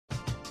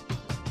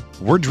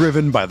We're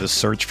driven by the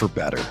search for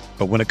better.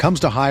 But when it comes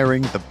to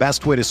hiring, the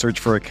best way to search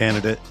for a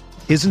candidate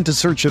isn't to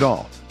search at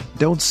all.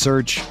 Don't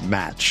search,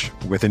 match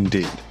with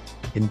Indeed.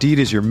 Indeed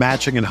is your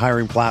matching and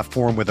hiring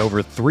platform with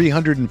over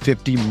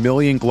 350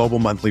 million global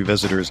monthly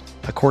visitors,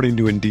 according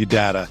to Indeed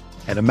data,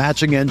 and a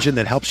matching engine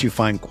that helps you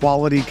find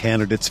quality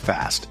candidates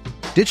fast.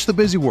 Ditch the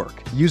busy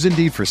work. Use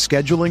Indeed for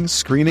scheduling,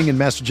 screening, and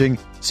messaging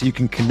so you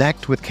can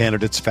connect with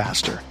candidates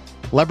faster.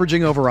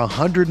 Leveraging over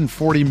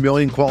 140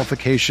 million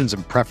qualifications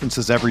and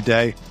preferences every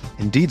day,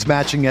 Indeed's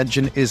matching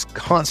engine is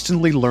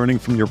constantly learning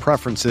from your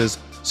preferences,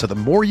 so the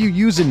more you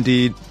use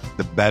Indeed,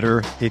 the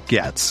better it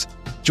gets.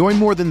 Join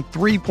more than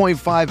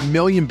 3.5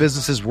 million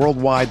businesses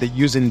worldwide that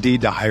use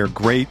Indeed to hire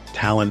great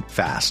talent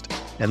fast.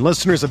 And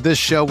listeners of this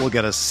show will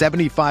get a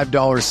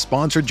 $75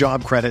 sponsored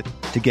job credit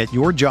to get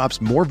your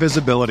jobs more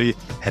visibility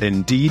at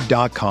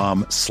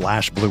Indeed.com/Blue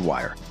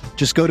Wire.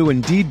 Just go to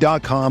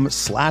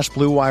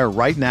Indeed.com/Blue Wire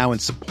right now and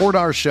support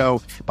our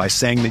show by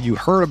saying that you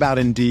heard about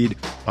Indeed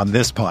on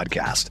this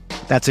podcast.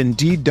 That's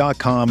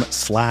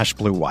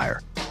Indeed.com/Blue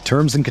Wire.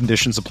 Terms and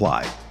conditions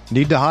apply.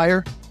 Need to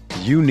hire?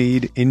 You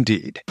need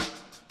Indeed.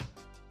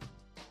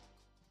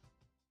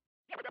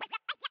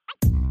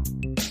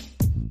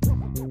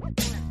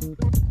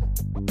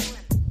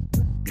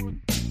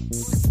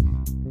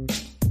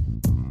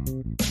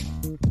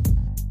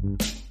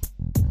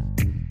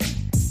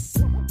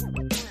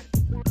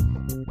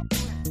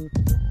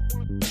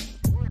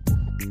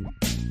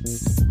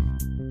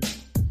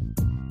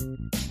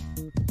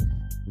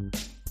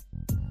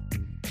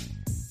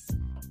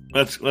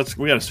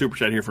 We got a super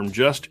chat here from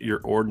Just Your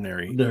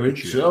Ordinary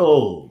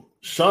Joe.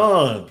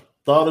 Sean,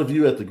 thought of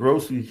you at the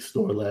grocery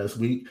store last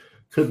week.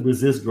 Couldn't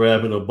resist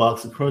grabbing a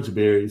box of Crunch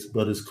Berries,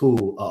 but it's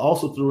cool. I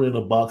also threw in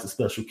a box of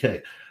Special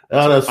K.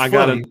 That's I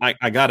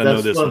gotta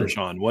know this one,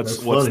 Sean. What's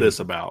this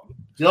about?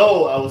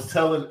 Joe, I was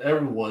telling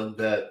everyone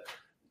that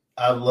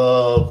I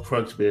love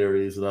Crunch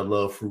Berries and I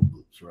love Fruit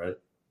Loops, right?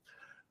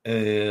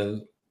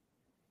 And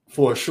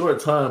for a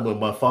short time when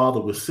my father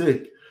was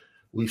sick,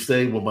 we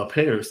stayed with my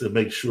parents to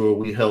make sure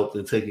we helped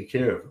in taking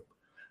care of him.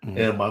 Mm-hmm.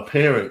 And my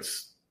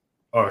parents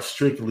are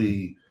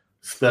strictly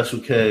Special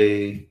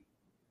K,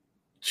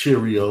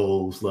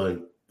 Cheerios. Like,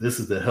 this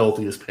is the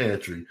healthiest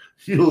pantry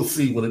you'll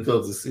see when it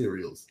comes to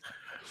cereals.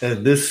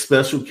 And this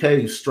Special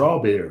K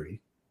strawberry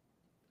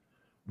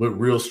with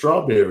real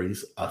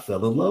strawberries, I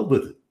fell in love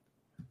with it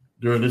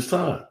during this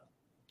time.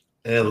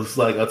 And it's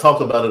like, I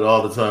talk about it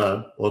all the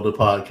time on the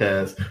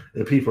podcast,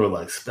 and people are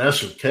like,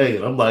 Special K.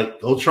 And I'm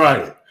like, go try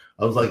it.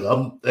 I was like,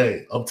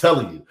 I'm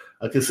telling you,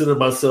 I consider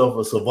myself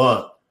a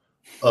savant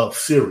of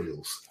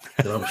cereals.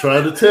 And I'm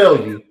trying to tell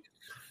you,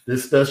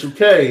 this Special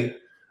K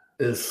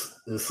is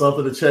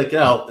something to check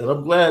out. And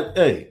I'm glad,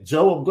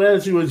 Joe, I'm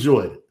glad you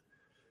enjoyed it.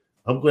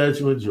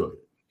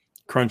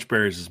 Crunch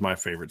Berries is my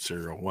favorite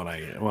cereal when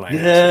I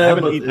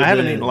haven't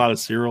eaten a lot of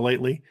cereal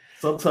lately.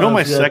 Sometimes, you know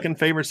my second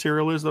favorite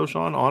cereal is, though,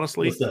 Sean,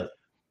 honestly? What's that?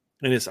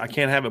 And I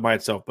can't have it by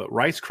itself, but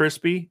Rice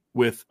Krispie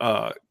with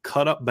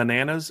cut up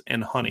bananas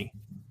and honey.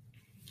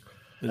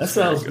 That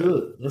sounds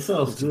good. That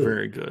sounds good.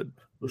 Very good.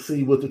 But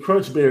see, with the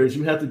Crunch Berries,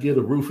 you have to get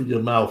a roof of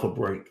your mouth a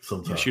break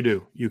sometimes. Yes, you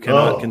do. You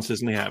cannot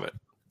consistently have it.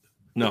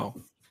 No.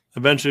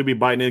 Eventually, you'll be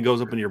biting it. It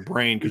goes up in your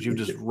brain because you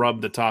just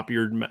rubbed the top of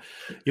your mouth.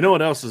 You know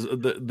what else is?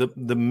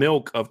 The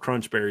milk of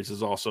Crunch Berries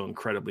is also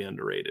incredibly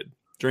underrated.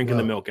 Drinking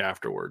the milk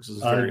afterwards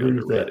is very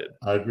underrated.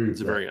 I agree with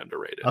that. It's very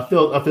underrated. I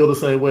feel the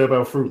same way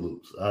about Fruit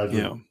Loops. I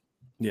agree.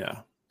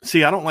 Yeah.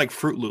 See, I don't like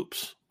Fruit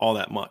Loops all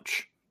that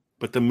much,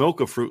 but the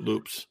milk of Fruit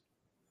Loops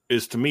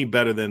is to me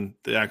better than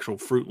the actual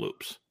Fruit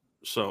Loops.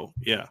 So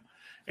yeah,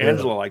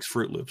 Angela likes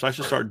Fruit Loops. I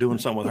should start doing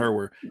something with her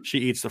where she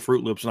eats the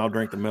Fruit Loops and I'll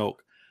drink the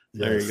milk.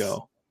 Yes. There you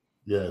go.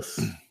 Yes.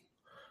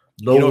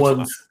 No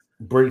one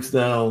breaks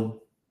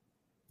down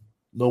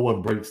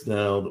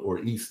or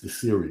eats the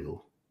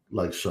cereal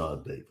like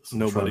Sean Davis.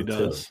 Nobody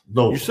does.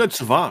 No. You said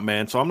savant,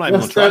 man, so I'm not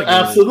even going to try to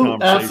get into this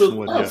conversation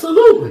with you.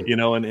 Absolutely. You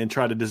know, and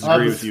try to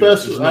disagree with you. I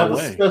have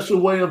a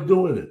special way of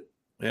doing it.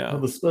 Yeah. I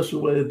have a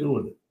special way of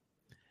doing it.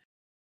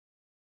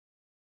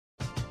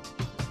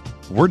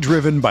 We're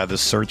driven by the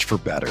search for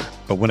better.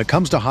 But when it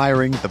comes to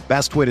hiring, the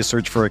best way to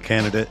search for a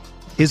candidate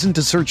isn't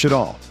to search at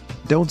all.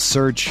 Don't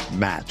search,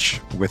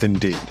 match with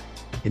Indeed.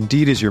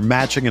 Indeed is your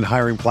matching and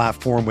hiring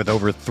platform with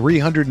over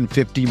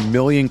 350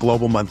 million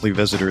global monthly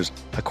visitors,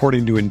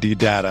 according to Indeed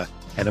data,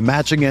 and a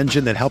matching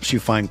engine that helps you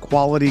find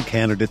quality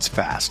candidates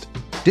fast.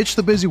 Ditch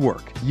the busy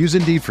work. Use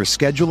Indeed for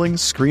scheduling,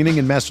 screening,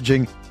 and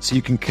messaging so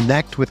you can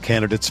connect with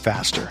candidates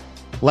faster.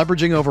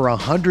 Leveraging over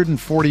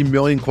 140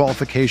 million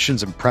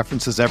qualifications and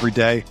preferences every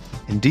day,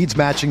 Indeed's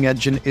matching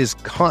engine is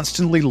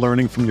constantly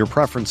learning from your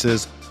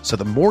preferences, so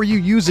the more you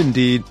use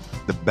Indeed,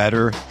 the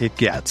better it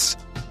gets.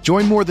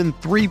 Join more than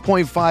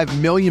 3.5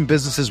 million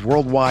businesses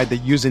worldwide that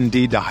use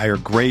Indeed to hire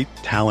great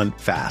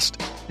talent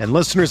fast. And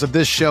listeners of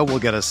this show will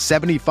get a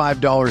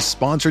 $75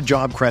 sponsored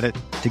job credit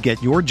to get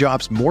your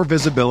jobs more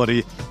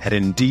visibility at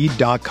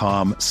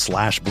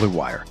Indeed.com/Blue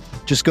Wire.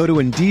 Just go to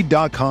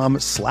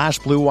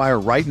Indeed.com/Blue Wire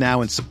right now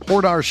and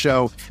support our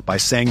show by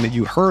saying that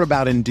you heard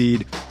about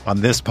Indeed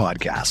on this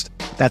podcast.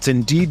 That's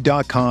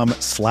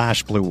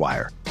Indeed.com/Blue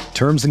Wire.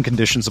 Terms and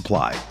conditions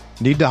apply.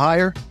 Need to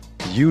hire?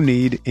 You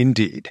need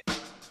Indeed.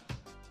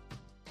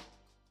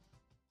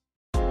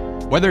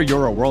 Whether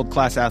you're a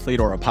world-class athlete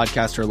or a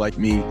podcaster like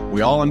me,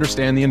 we all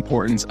understand the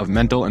importance of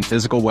mental and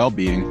physical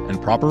well-being and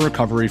proper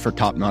recovery for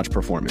top-notch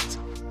performance.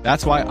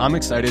 That's why I'm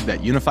excited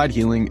that Unified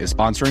Healing is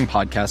sponsoring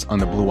podcasts on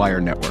the Blue Wire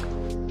Network.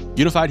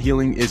 Unified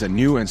Healing is a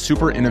new and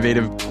super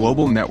innovative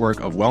global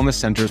network of wellness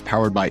centers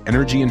powered by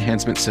Energy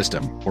Enhancement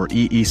System, or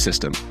EE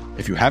System.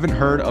 If you haven't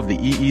heard of the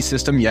EE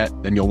System yet,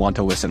 then you'll want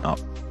to listen up.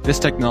 This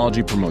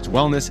technology promotes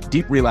wellness,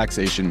 deep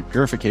relaxation,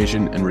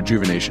 purification, and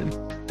rejuvenation.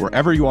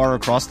 Wherever you are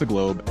across the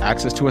globe,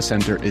 access to a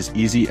center is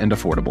easy and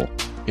affordable.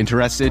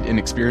 Interested in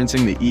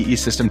experiencing the EE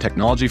System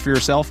technology for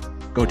yourself?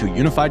 Go to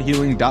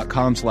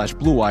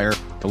unifiedhealing.com/Blue Wire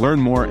to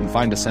learn more and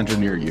find a center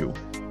near you.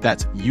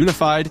 That's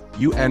unified,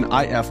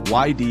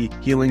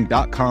 UNIFYD,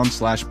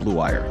 healing.com/Blue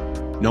Wire.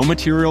 No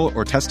material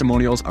or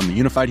testimonials on the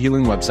Unified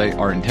Healing website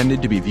are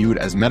intended to be viewed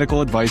as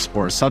medical advice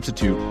or a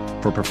substitute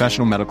for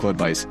professional medical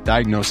advice,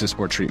 diagnosis,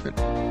 or treatment.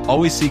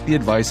 Always seek the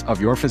advice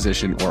of your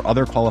physician or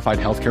other qualified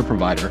healthcare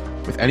provider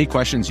with any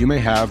questions you may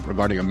have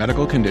regarding a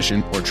medical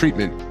condition or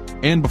treatment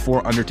and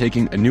before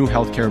undertaking a new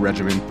healthcare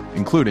regimen,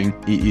 including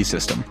EE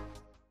System.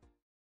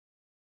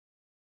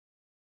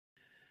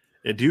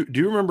 Yeah, do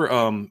you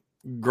remember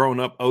growing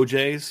up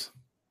OJ's?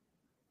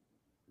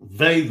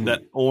 Vaguely.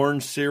 That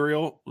orange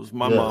cereal was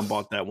my Yes. mom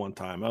bought that one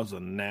time. That was the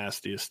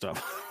nastiest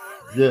stuff.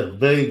 Yeah,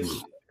 vaguely.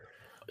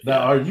 Now,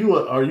 are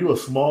you a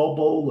small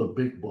bowl or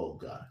big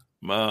bowl guy?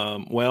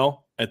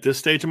 Well, at this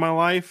stage of my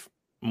life,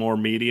 more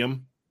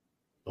medium.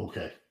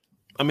 Okay.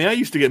 I mean, I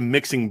used to get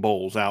mixing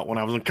bowls out when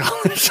I was in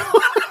college.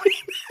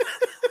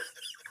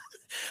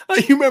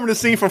 You remember the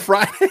scene from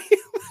Friday?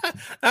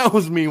 That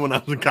was me when I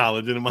was in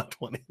college and in my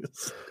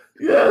 20s.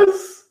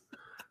 Yes,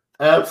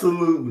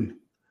 absolutely.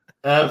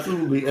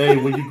 Absolutely. Hey,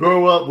 when you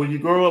grow up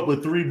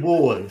with three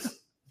boys,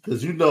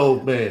 because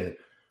man,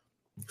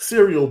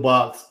 cereal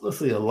box, let's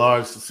say a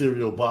large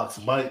cereal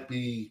box might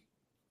be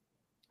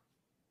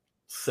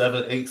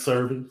 7-8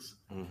 servings.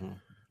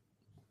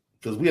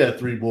 Because we had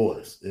three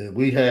boys and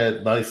we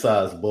had nice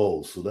sized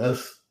bowls. So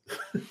that's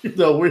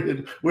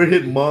we're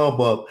hitting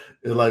mom up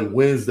and like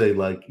Wednesday,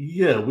 like,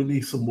 yeah, we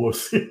need some more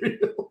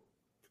cereal.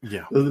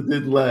 Yeah. Because it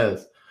didn't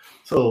last.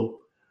 So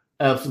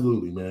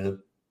absolutely, man.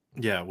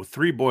 Yeah, with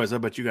three boys, I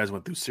bet you guys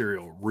went through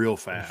cereal real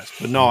fast.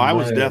 But no, I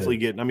was definitely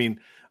getting,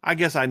 I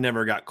guess I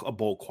never got a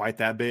bowl quite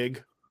that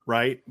big,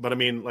 right? But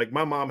like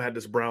my mom had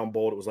this brown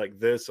bowl that was like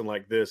this, and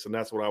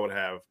that's what I would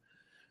have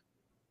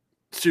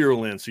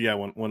cereal in. So yeah,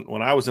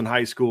 when I was in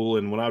high school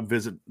and when I'd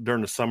visit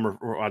during the summer,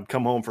 or I'd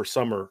come home for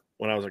summer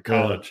when I was at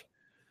college,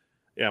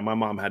 my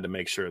mom had to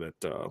make sure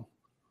that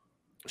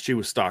she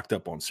was stocked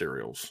up on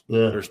cereals.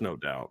 Yeah. There's no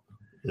doubt.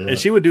 Yeah. And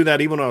she would do that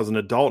even when I was an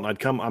adult,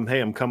 and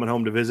I'm coming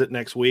home to visit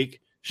next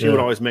week. She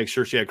would always make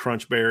sure she had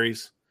Crunch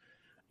Berries,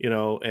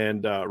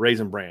 and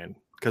Raisin Bran,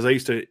 because I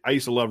used to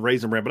love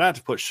Raisin Bran, but I had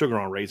to put sugar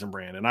on Raisin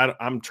Bran, and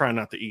I'm trying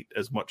not to eat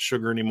as much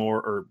sugar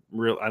anymore.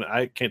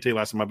 I can't tell you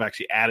last time I've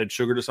actually added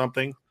sugar to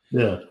something,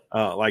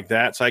 like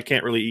that. So I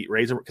can't really eat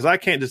Raisin, because I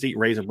can't just eat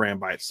Raisin Bran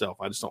by itself.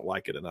 I just don't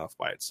like it enough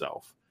by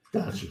itself.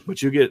 Gotcha.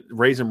 But you get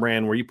Raisin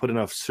Bran where you put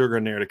enough sugar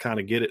in there to kind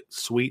of get it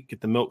sweet, get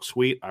the milk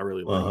sweet. I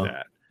really like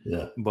that.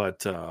 Yeah,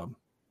 but I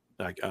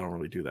don't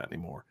really do that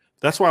anymore.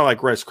 That's why I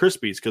like Rice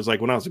Krispies, because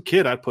like when I was a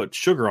kid, I'd put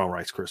sugar on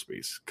Rice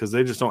Krispies because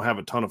they just don't have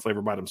a ton of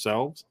flavor by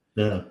themselves.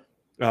 Yeah.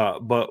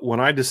 But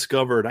when I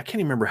discovered, I can't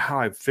even remember how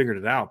I figured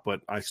it out,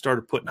 but I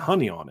started putting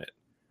honey on it,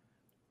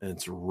 and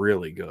it's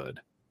really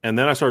good. And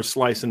then I started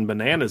slicing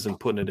bananas and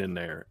putting it in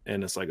there,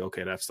 and it's like,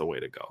 okay, that's the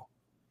way to go.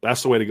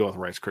 That's the way to go with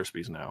Rice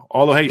Krispies now.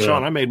 Although, hey,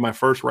 Sean, I made my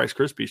first Rice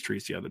Krispies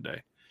treats the other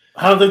day.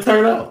 How did they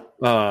turn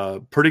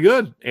out? Pretty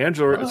good.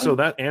 Angela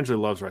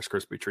loves Rice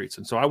Krispie treats.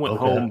 And so I went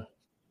home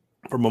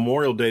for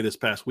Memorial Day this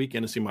past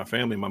weekend to see my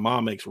family. My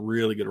mom makes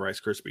really good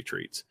Rice Krispie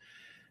treats.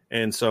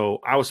 And so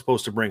I was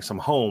supposed to bring some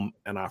home,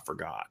 and I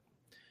forgot.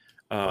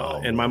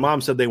 And my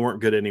mom said they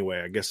weren't good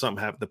anyway. I guess something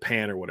happened, the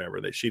pan or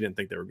whatever, that she didn't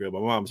think they were good. My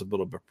mom's a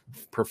little bit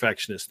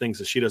perfectionist. Things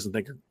that she doesn't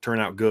think turn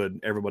out good,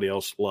 everybody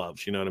else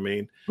loves. You know what I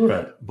mean?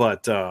 Right.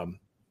 But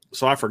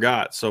so I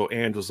forgot. So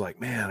Ange was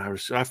like, man,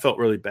 I felt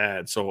really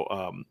bad. So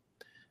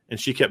and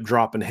she kept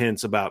dropping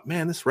hints about,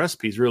 man, this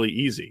recipe is really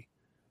easy.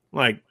 I'm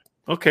like,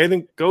 okay,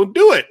 then go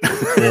do it.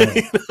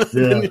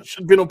 It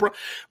should be no problem.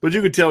 But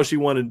you could tell she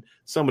wanted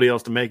somebody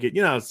else to make it.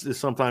 It's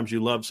sometimes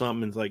you love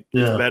something, and it's like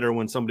it's better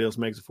when somebody else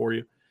makes it for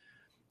you.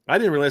 I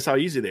didn't realize how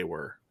easy they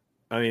were.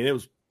 It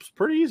was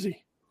pretty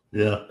easy.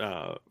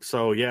 Yeah.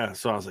 So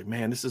I was like,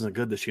 man, this isn't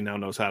good that she now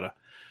knows how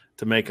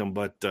to make them.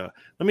 But let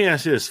me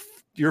ask you this: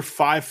 your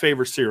 5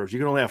 favorite cereals. You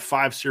can only have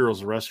 5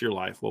 cereals the rest of your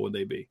life. What would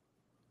they be?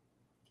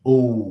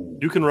 Oh,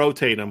 you can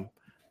rotate them.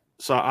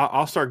 So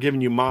I'll start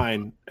giving you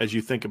mine as you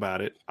think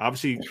about it.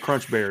 Obviously,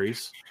 Crunch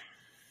Berries,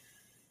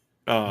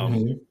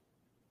 Cocoa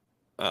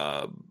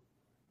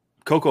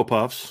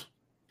Puffs,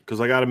 because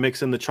I got to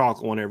mix in the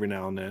chocolate one every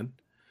now and then.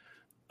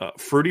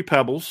 Fruity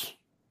Pebbles,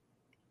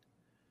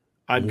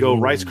 I'd go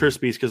Rice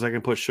Krispies because I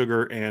can put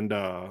sugar and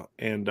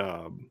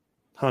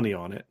honey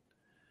on it.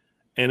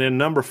 And then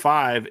number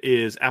 5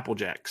 is Apple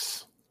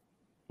Jacks.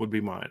 Would be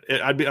mine.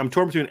 I'm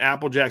torn between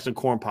Apple Jacks and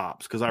Corn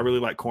Pops because I really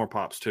like Corn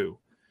Pops too,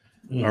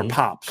 or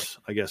Pops,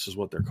 I guess is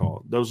what they're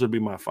called. Those would be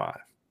my 5.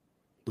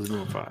 Those are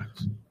my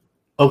 5s.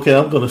 Okay,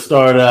 I'm going to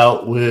start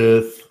out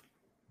with,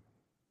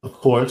 of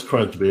course,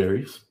 Crunch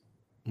Berries,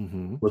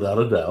 without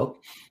a doubt.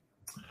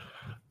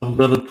 I'm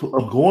going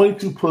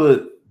to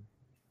put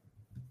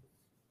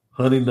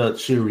Honey Nut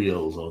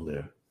Cheerios on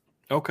there.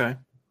 Okay.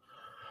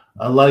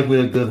 I like me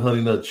a good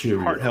Honey Nut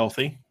Cheerio. Heart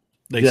healthy,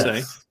 they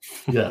say.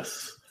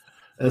 Yes.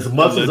 As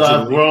much as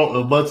I've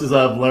grown, as much as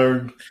I've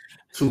learned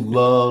to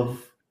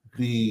love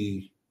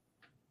and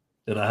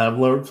I have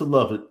learned to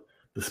love it,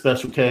 the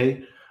Special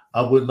K,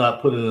 I would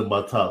not put it in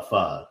my top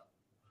 5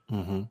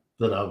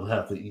 that I would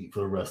have to eat for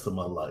the rest of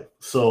my life.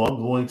 So I'm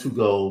going to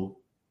go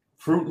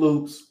Fruit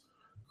Loops,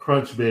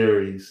 Crunch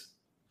Berries,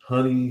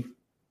 Honey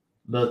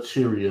Nut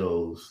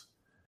Cheerios.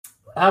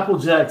 Apple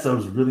Jacks I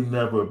was really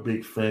never a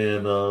big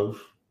fan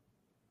of.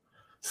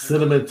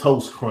 Cinnamon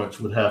Toast Crunch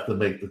would have to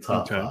make the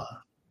top 5.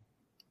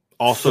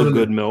 Also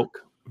good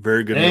milk.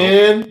 Very good milk.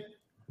 And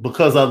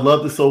because I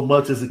loved it so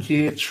much as a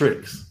kid,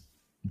 Trix.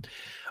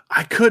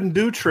 I couldn't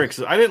do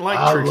Trix. I didn't like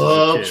Trix. I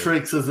loved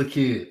Trix as a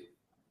kid.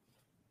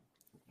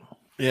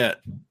 Yeah.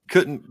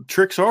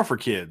 Trix are for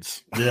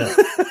kids. Yeah.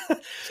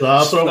 So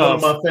I'll throw one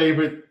of my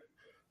favorite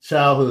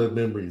childhood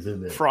memories in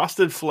there.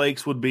 Frosted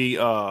Flakes would be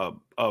a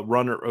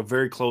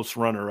very close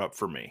runner-up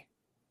for me.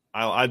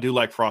 I do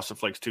like Frosted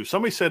Flakes too.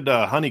 Somebody said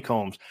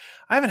honeycombs.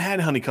 I haven't had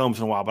honeycombs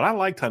in a while, but I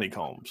liked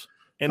honeycombs.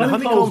 And the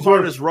honeycombs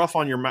aren't as rough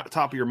on your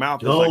top of your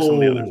mouth as like some of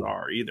the others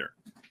are either.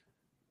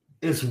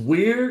 It's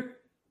weird.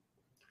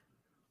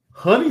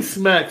 Honey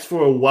Smacks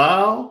for a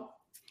while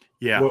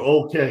were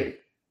okay.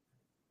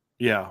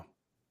 Yeah.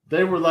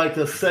 They were like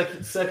a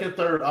second,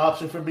 third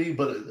option for me,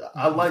 but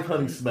I like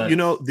Honey Smacks. You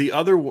know,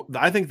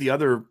 I think the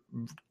other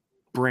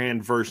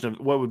brand version of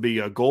what would be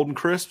Golden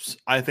Crisps,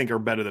 I think are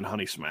better than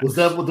Honey Smacks. Was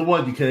that the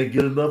one you can't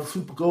get enough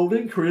Super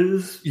Golden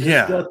Crisps?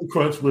 Yeah, it's got the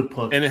crunch with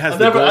punch, and it has. I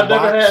never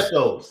had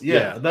those.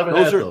 Yeah, I never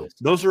had those.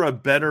 Those are a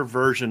better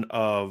version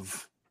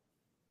of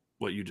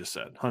what you just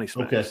said, Honey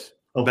Smacks.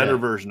 Okay. Better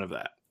version of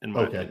that, in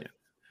my opinion.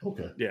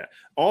 Okay. Yeah.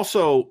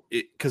 Also,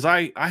 because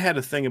I had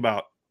a thing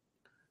about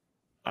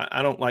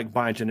I don't like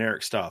buying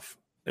generic stuff.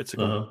 It's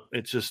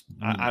just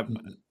I'm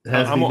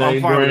fine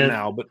with it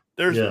now, but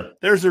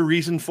there's a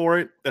reason for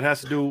it that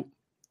has to do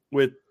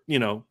with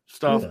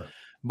stuff. Yeah.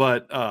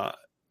 But I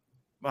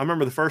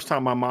remember the first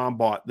time my mom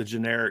bought the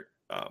generic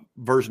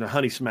version of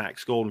Honey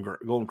Smacks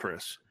Golden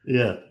Crisps.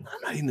 Yeah,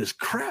 I'm not eating this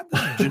crap.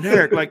 This is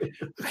generic. Like,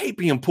 I hate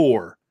being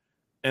poor.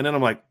 And then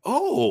I'm like,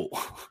 oh,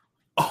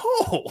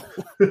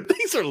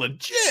 these are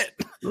legit.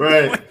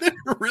 Right. Like, they're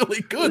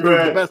really good.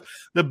 Right. They're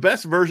the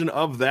best version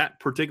of that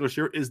particular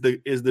cereal is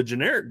the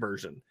generic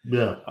version.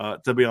 Yeah.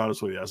 To be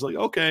honest with you, I was like,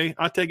 okay,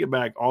 I take it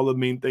back. All the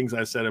mean things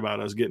I said about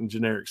us getting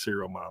generic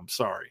cereal, Mom.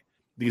 Sorry.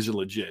 These are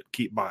legit.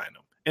 Keep buying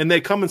them. And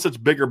they come in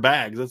such bigger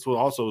bags. That's what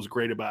also is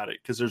great about it,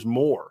 because there's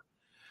more.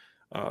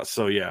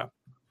 So yeah.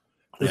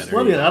 It's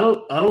funny. I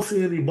don't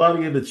see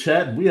anybody in the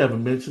chat, and we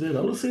haven't mentioned it.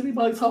 I don't see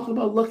anybody talking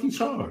about Lucky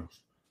Charms.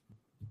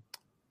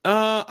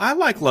 I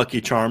like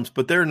Lucky Charms,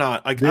 but they're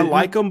not. I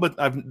like them, but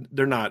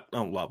they're not. I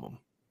don't love them.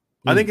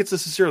 I think it's a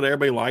cereal that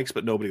everybody likes,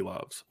 but nobody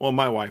loves. Well,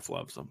 my wife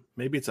loves them.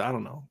 Maybe it's I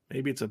don't know.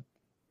 Maybe it's a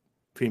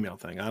female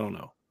thing. I don't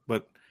know.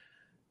 But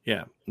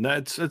yeah,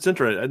 it's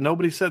interesting.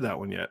 Nobody said that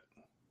one yet.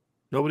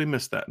 Nobody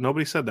missed that.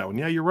 Nobody said that one.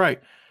 Yeah, you're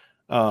right.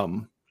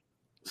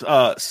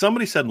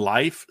 Somebody said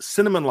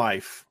Cinnamon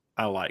Life.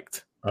 I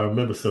liked. I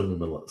remember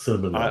Cinnamon Life.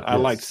 I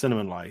liked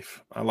Cinnamon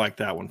Life. I liked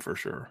that one for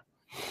sure.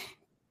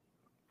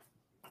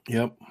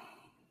 Yep.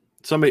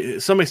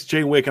 Somebody's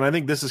Jay Wick, and I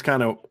think this is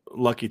kind of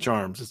Lucky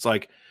Charms. It's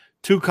like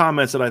two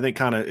comments that I think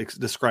kind of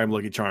describe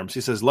Lucky Charms. He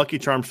says, Lucky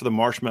Charms for the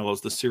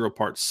marshmallows, the cereal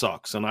part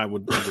sucks. And I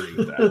would agree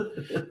with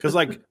that. Because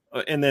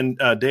and then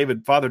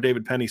Father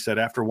David Penny said,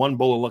 after one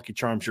bowl of Lucky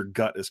Charms, your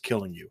gut is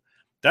killing you.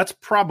 That's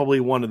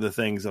probably one of the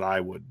things that I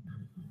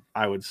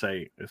would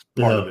say is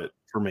part of it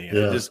for me.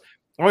 Yeah.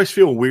 I always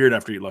feel weird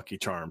after you eat Lucky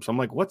Charms. I'm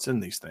like, what's in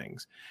these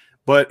things?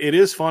 But it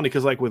is funny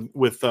because, like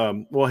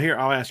here,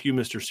 I'll ask you,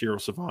 Mr. Cereal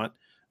Savant,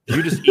 do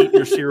you just eat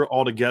your cereal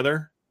all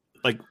together,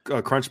 like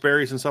Crunch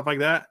Berries and stuff like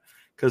that?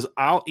 Because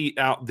I'll eat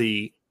out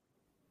the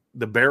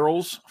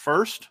barrels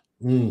first,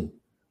 and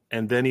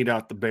then eat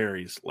out the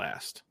berries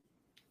last.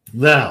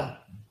 Now,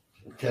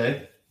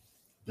 okay,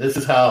 this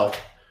is how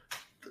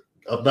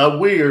I'm not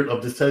weird.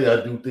 I'm just telling you,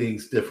 I do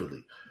things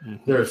differently.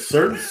 Mm-hmm. There are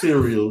certain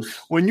cereals.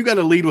 When you got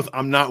to lead with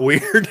 "I'm not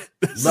weird,"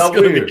 not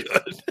weird.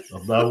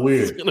 I'm not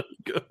weird. It's gonna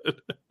be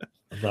good.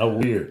 I'm not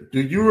weird. Do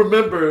you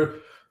remember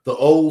the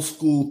old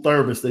school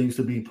thermos? They used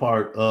to be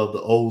part of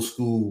the old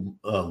school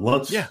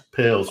lunch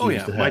pails. Oh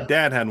yeah, my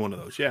dad had one of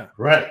those. Yeah,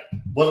 right.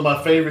 One of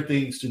my favorite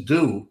things to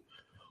do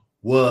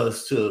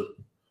was to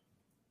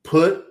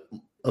put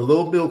a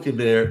little milk in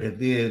there and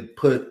then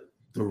put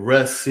the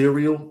rest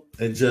cereal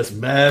and just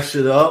mash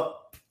it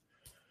up,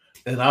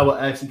 and I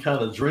would actually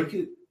kind of drink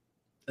it.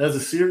 as a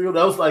cereal.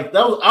 I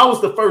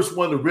was the first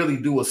one to really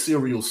do a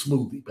cereal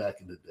smoothie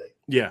back in the day.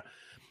 Yeah.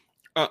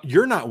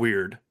 You're not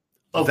weird.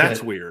 Okay.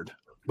 That's weird.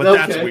 But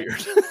that's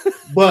weird.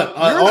 But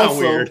I You're not also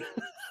weird.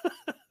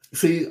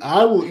 see,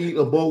 I will eat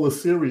a bowl of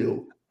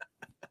cereal,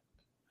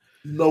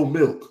 no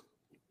milk.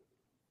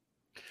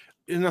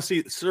 And I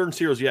see certain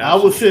cereals, I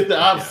would sit there.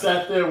 I've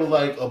sat there with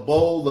like a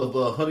bowl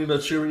of Honey Nut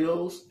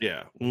Cheerios.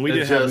 Yeah. When we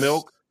didn't have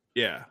milk,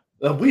 yeah.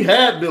 We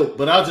had milk,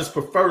 but I just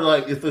prefer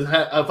like if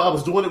I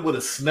was doing it with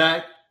a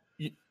snack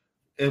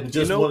and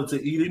just wanted to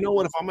eat it. You know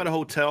what? If I'm at a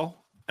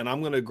hotel and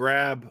I'm going to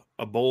grab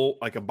a bowl,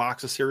 like a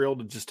box of cereal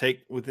to just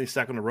take with me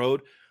stuck on the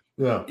road.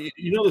 Yeah.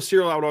 You know the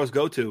cereal I would always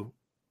go to?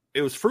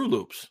 It was Fruit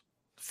Loops.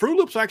 Fruit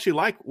Loops I actually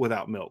like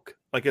without milk.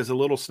 Like as a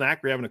little snack,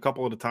 you're having a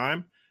couple at a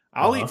time.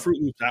 I'll eat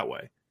Fruit Loops that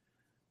way.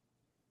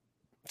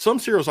 Some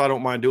cereals I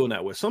don't mind doing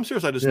that with. Some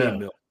cereals I just need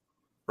milk,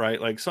 right?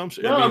 Like some.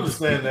 I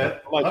understand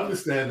that. Like, I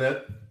understand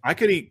that. I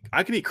could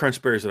eat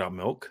Crunch Berries without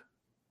milk.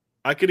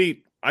 I could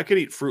eat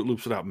Fruit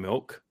Loops without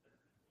milk.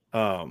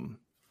 Here's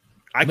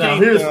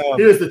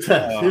the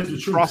test. Here's the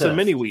true Frosted test.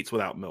 Mini Wheats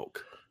without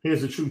milk.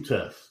 Here's the true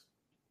test.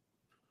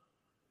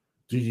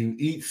 Do you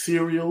eat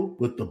cereal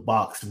with the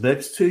box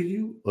next to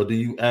you, or do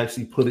you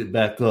actually put it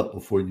back up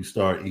before you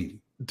start eating?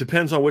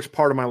 Depends on which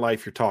part of my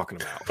life you're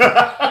talking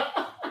about.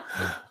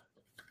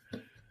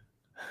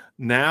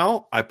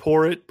 Now I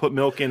pour it, put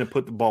milk in, and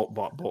put the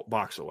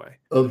box away.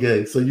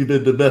 Okay, so you've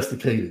been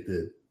domesticated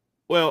then.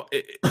 Well,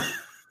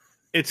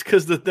 it's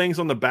because the things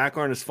on the back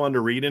aren't as fun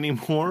to read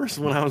anymore as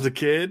when I was a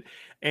kid,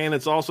 and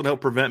it's also to help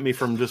prevent me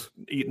from just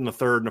eating the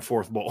third and the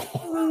fourth bowl.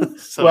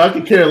 So, well, I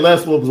could care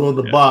less what was on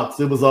the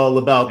box. It was all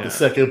about the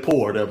second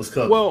pour that was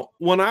coming. Well,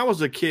 when I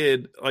was a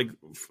kid, like,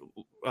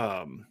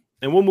 and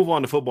we'll move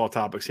on to football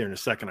topics here in a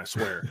second, I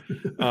swear.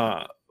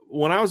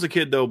 When I was a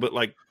kid, though, but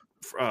like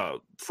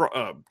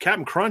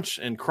Captain Crunch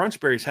and Crunch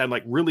Berries had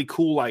like really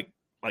cool like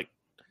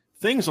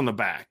things on the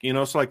back, you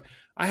know. So like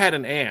I had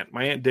an aunt,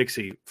 my Aunt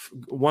Dixie,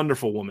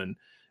 wonderful woman.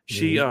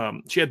 She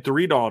had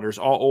 3 daughters,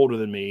 all older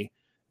than me,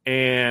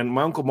 and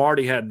my Uncle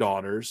Marty had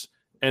daughters,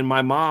 and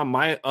my mom,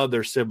 my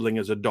other sibling,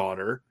 is a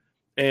daughter,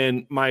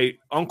 and my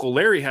Uncle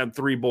Larry had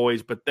 3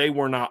 boys, but they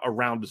were not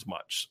around as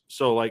much.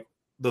 So like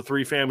the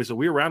 3 families that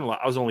we were around a lot,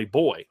 I was the only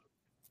boy.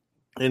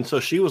 And so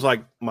she was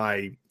like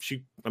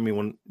she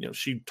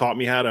taught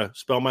me how to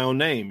spell my own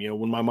name. You know,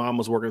 when my mom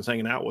was working and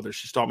hanging out with her,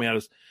 she taught me how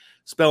to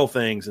spell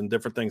things and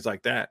different things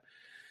like that.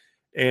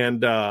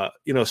 And,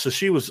 so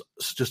she was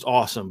just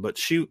awesome, but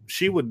she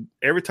would,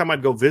 every time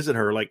I'd go visit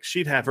her, like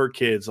she'd have her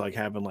kids like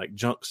having like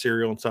junk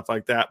cereal and stuff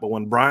like that. But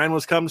when Brian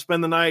was coming to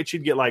spend the night,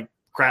 she'd get like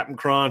Crap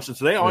Crunch. And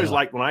so they always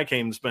liked when I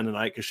came to spend the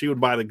night because she would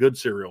buy the good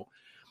cereal.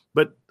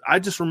 But I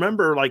just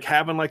remember like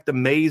having like the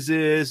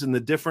mazes and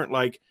the different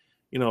like,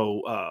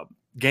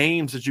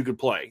 games that you could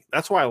play.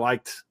 That's why I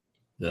liked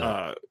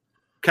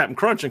Captain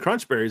Crunch and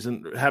Crunch Berries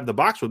and have the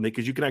box with me,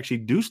 because you can actually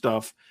do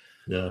stuff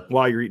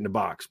while you're eating the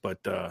box. But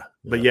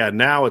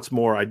now it's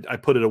more I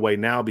put it away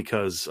now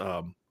because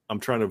I'm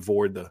trying to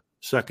avoid the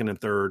second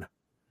and third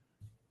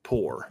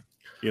pour.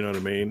 You know what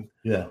I mean?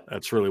 Yeah.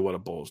 That's really what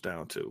it boils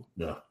down to.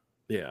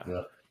 Yeah.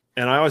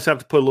 And I always have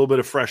to put a little bit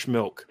of fresh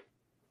milk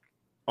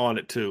on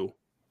it too.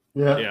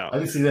 Yeah. I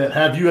can see that.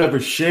 Have you ever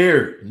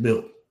shared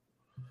milk?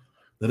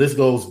 Now, this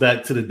goes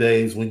back to the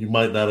days when you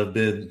might not have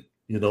been,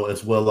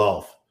 as well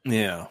off.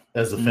 Yeah.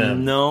 As a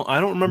family. No, I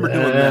don't remember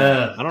doing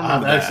that. I don't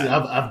remember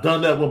I've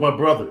done that with my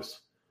brothers.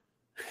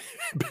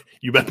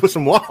 You better put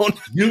some water on.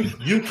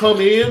 You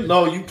come in.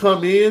 No, you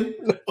come in,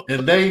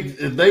 and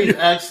they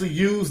actually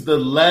use the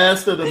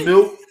last of the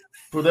milk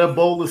for their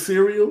bowl of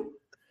cereal,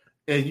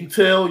 and you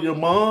tell your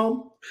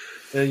mom,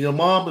 and your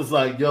mom is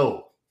like,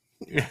 "Yo,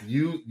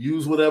 you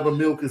use whatever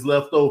milk is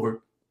left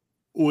over."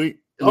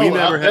 We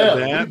never had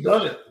that. We've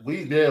done it.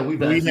 We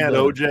had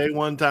OJ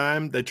one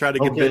time. They tried to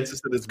convince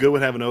us that it's good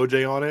with having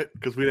OJ on it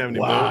because we didn't have any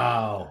milk.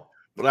 Wow.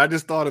 But I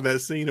just thought of that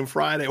scene in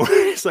Friday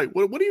where he's like,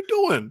 what are you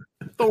doing?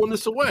 Throwing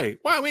this away.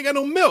 Why? We ain't got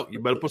no milk. You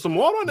better put some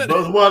water on it.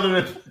 Put water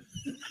in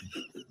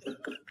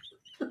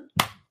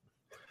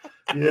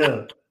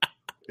it.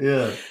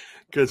 Yeah.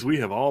 Because we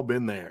have all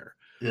been there.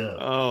 Yeah.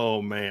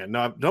 Oh, man.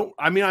 No,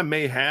 I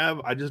may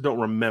have. I just don't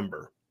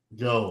remember.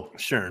 Yo.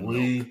 Sure.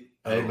 Hey,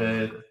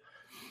 man.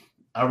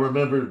 I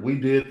remember we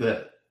did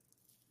that.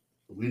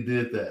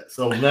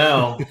 So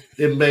now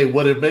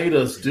what it made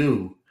us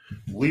do,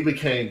 we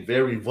became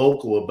very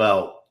vocal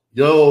about,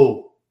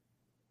 the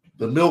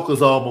milk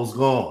is almost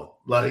gone.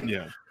 Like,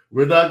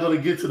 we're not going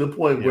to get to the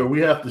point where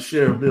we have to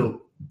share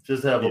milk.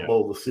 Just have a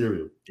bowl of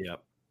cereal.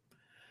 Yep.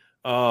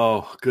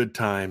 Oh, good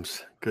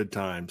times. Good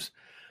times.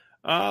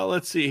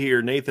 Let's see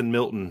here. Nathan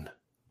Milton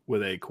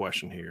with a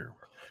question here.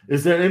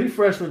 Is there any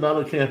freshmen not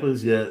on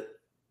campus yet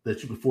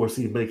that you could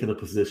foresee making a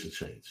position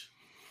change?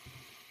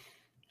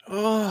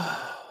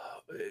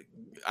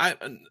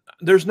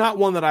 There's not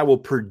one that I will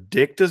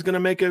predict is going to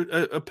make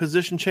a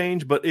position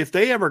change, but if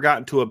they ever got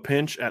into a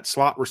pinch at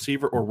slot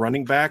receiver or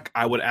running back,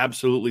 I would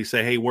absolutely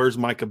say, hey, where's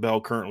Micah Bell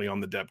currently on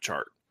the depth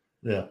chart?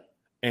 Yeah.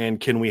 And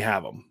can we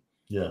have him?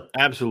 Yeah.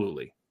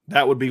 Absolutely.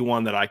 That would be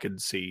one that I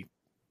could see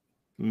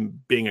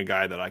being a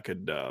guy that I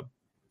could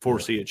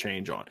foresee a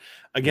change on.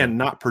 Again,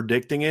 not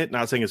predicting it,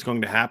 not saying it's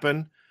going to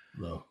happen.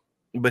 No.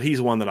 But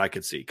he's one that I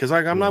could see because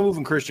I'm not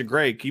moving Christian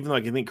Gray, even though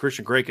I think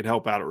Christian Gray could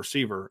help out at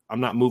receiver. I'm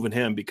not moving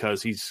him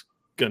because he's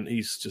going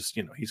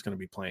to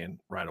be playing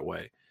right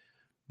away.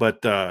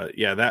 But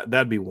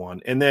that'd be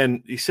one. And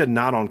then he said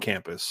not on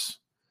campus,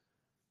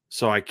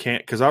 so I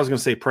can't because I was going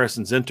to say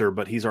Preston Zinter,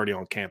 but he's already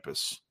on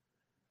campus.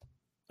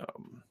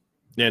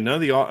 None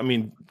of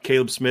the.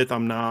 Caleb Smith,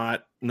 I'm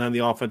not. None of the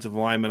offensive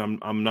linemen,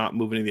 I'm not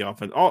moving to the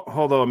offense.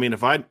 Although,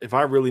 if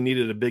I really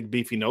needed a big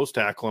beefy nose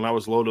tackle and I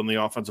was loaded on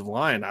the offensive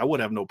line, I would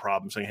have no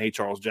problem saying, "Hey,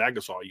 Charles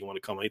Jagasaw, you want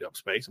to come eat up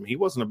space?" He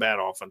wasn't a bad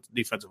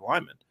defensive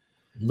lineman.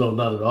 No,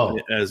 not at all.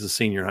 As a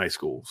senior in high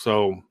school.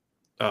 So,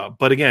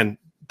 but again,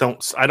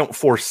 I don't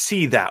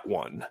foresee that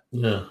one.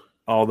 Yeah.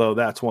 Although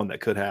that's one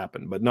that could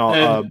happen. But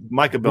no,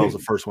 Micah Bell's the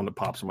first one that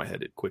pops in my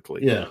head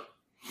quickly. Yeah,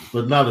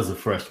 but not as a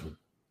freshman.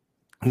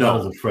 No.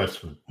 Not as a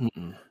freshman.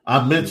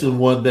 I mentioned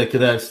one that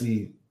could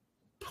actually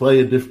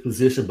play a different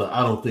position, but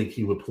I don't think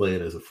he would play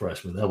it as a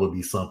freshman. That would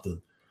be something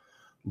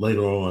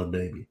later on,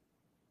 maybe.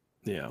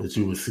 Yeah, that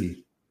you would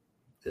see.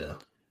 Yeah.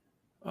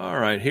 All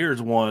right. Here's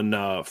one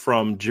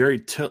from Terry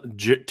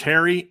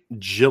Gillery.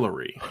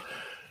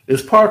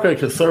 Is Parker a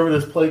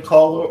conservative play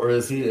caller, or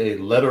is he a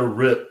letter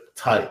rip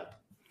type?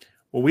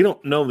 Well, we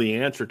don't know the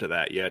answer to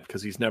that yet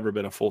because he's never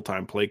been a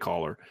full-time play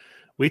caller.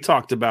 We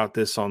talked about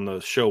this on the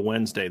show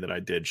Wednesday that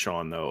I did,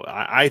 Sean, though.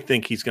 I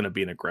think he's going to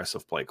be an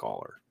aggressive play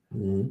caller.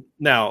 Mm-hmm.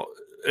 Now,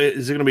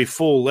 is it going to be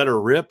full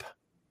letter rip?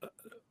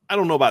 I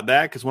don't know about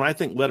that because when I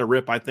think letter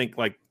rip, I think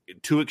like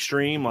too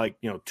extreme, like,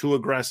 too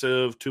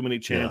aggressive, too many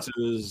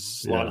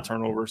chances, a lot of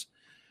turnovers.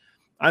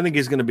 I think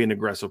he's going to be an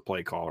aggressive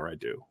play caller. I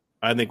do.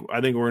 I think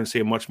we're going to see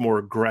a much more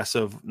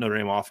aggressive Notre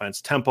Dame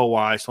offense,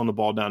 tempo-wise, throwing the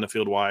ball down the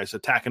field-wise,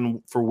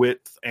 attacking for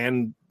width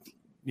and,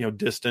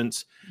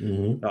 distance.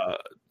 Mm-hmm.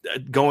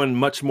 Going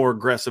much more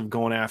aggressive,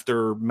 going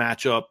after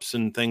matchups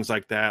and things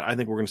like that. I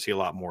think we're going to see a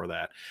lot more of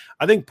that.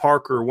 I think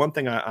Parker, one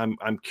thing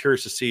I'm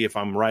curious to see if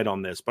I'm right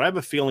on this, but I have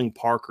a feeling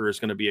Parker is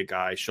going to be a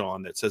guy,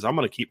 Sean, that says, I'm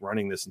going to keep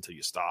running this until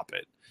you stop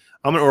it.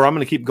 I'm going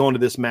to keep going to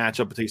this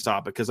matchup until you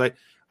stop it. Because I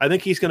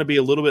think he's going to be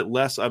a little bit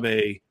less of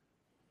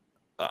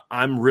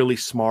I'm really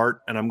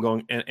smart and I'm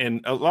going, and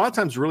a lot of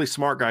times really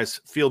smart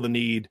guys feel the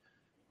need.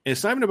 And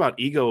it's not even about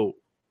ego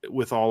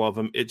with all of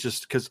them. It's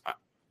just because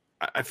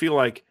I feel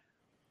like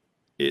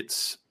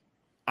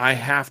I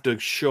have to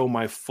show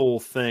my full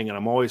thing, and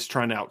I'm always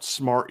trying to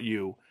outsmart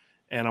you,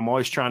 and I'm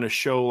always trying to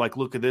show, like,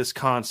 look at this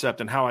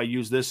concept and how I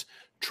use this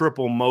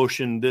triple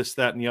motion, this,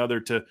 that, and the other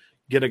to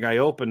get a guy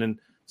open.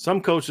 And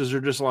some coaches are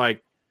just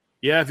like,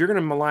 yeah, if you're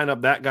going to line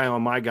up that guy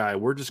on my guy,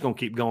 we're just going to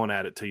keep going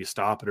at it till you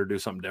stop it or do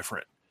something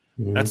different.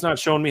 Mm-hmm. That's not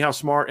showing me how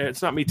smart.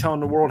 It's not me telling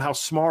the world how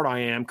smart I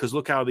am because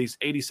look how these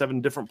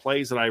 87 different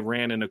plays that I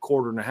ran in a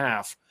quarter and a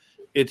half.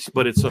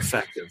 But it's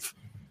effective.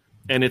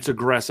 And it's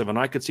aggressive, and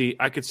I could see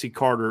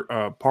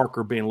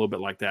Parker being a little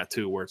bit like that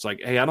too, where it's like,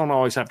 hey, I don't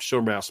always have to show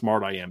them how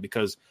smart I am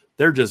because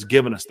they're just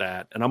giving us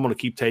that, and I'm going to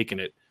keep taking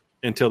it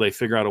until they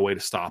figure out a way to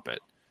stop it.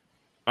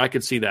 I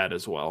could see that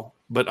as well,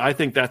 but I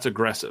think that's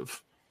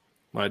aggressive.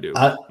 I do.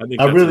 I think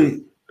that's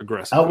really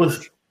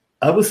aggressive.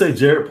 I would say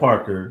Jared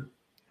Parker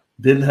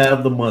didn't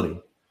have the money,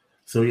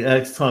 so he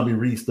asked Tommy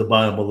Rees to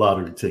buy him a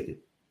lottery ticket,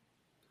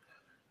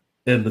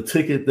 and the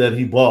ticket that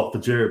he bought for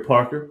Jared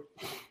Parker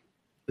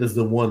is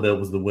the one that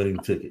was the winning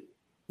ticket.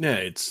 Yeah,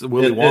 it's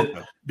Willy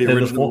Wonka, the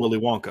original Willy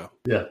Wonka.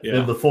 Yeah,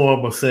 in the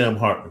form of Sam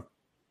Hartman.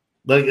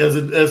 Like as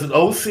an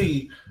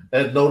OC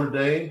at Notre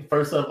Dame,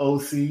 first time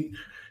OC,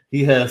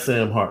 he had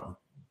Sam Hartman.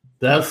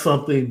 That's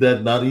something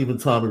that not even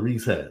Tommy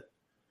Rees had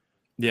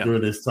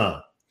during this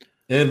time.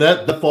 And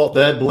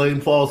that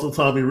blame falls on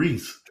Tommy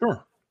Rees.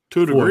 Sure,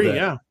 to a degree,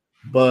 yeah.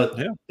 But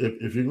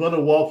if you're going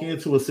to walk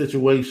into a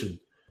situation,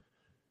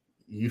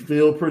 you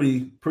feel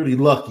pretty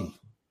lucky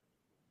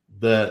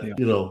that,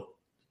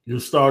 you're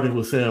starting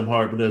with Sam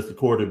Hartman as the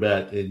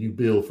quarterback and you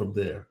build from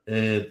there.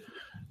 And,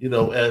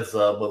 as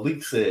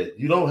Malik said,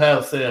 you don't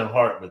have Sam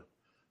Hartman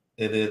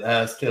and then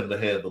ask him to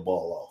hand the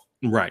ball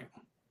off. Right.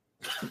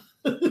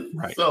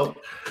 Right. So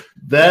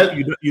that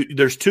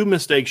there's two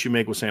mistakes you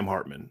make with Sam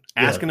Hartman.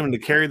 Asking him to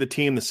carry the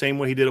team the same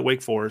way he did at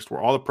Wake Forest,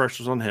 where all the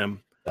pressure's on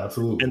him.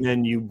 Absolutely. And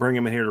then you bring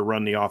him in here to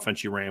run the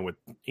offense you ran with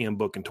Ian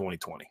Book in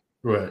 2020.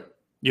 Right.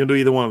 You don't do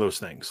either one of those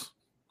things.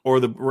 Or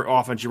the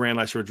offense you ran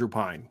last year with Drew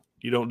Pine.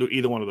 You don't do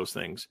either one of those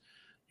things.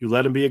 You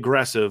let him be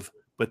aggressive,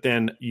 but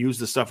then use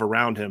the stuff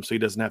around him so he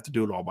doesn't have to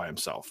do it all by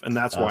himself. And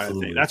that's why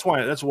that's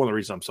one of the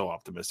reasons I'm so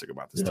optimistic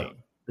about this team.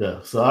 Yeah.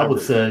 So I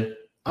would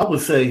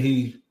say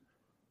he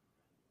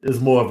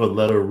is more of a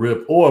let her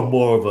rip or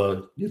more of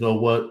a,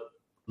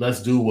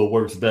 let's do what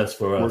works best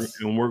for us.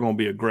 And we're going to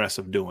be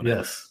aggressive doing it.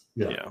 Yes.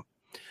 Yeah.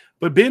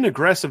 But being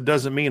aggressive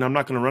doesn't mean I'm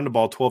not going to run the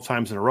ball 12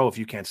 times in a row if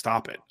you can't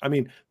stop it. I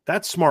mean,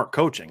 that's smart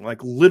coaching.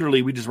 Like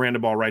literally we just ran the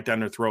ball right down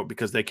their throat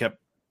because they kept,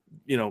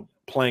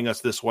 playing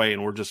us this way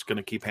and we're just going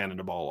to keep handing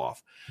the ball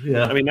off.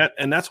 Yeah. I mean,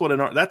 that's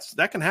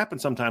that can happen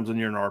sometimes when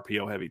you're an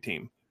RPO heavy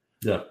team.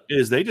 Yeah.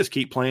 Is they just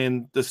keep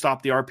playing to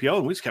stop the RPO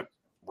and we just kept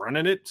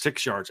running it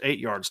 6 yards, 8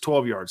 yards,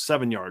 12 yards,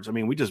 7 yards. I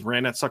mean, we just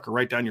ran that sucker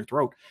right down your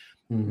throat.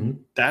 Mm-hmm.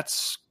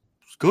 That's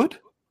good,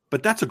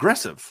 but that's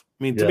aggressive.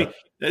 I mean, to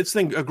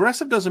me,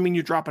 aggressive doesn't mean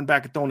you're dropping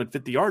back and throwing it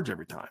 50 yards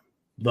every time.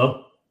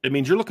 No. It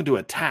means you're looking to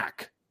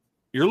attack.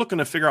 You're looking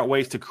to figure out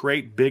ways to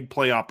create big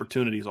play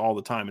opportunities all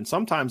the time. And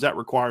sometimes that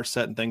requires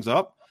setting things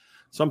up.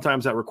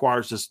 Sometimes that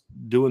requires just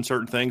doing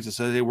certain things and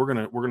say, hey, we're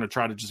gonna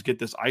try to just get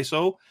this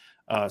ISO.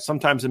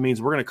 Sometimes it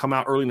means we're going to come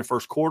out early in the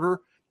first quarter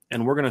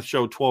and we're going to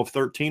show 12,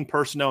 13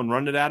 personnel and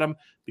run it at them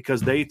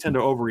because they tend to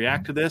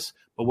overreact to this.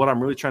 But what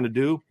I'm really trying to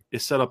do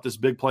is set up this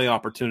big play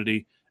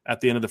opportunity at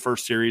the end of the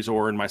first series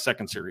or in my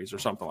second series or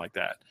something like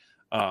that.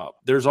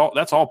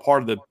 That's all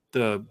part of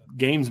the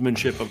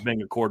gamesmanship of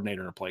being a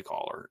coordinator and a play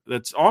caller.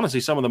 That's honestly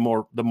some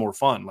of the more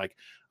fun. Like,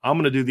 I'm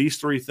going to do these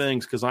 3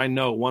 things because I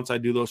know once I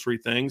do those 3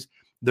 things,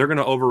 they're going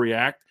to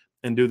overreact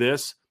and do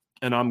this,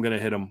 and I'm going to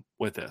hit them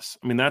with this.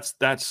 I mean,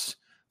 that's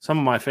some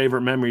of my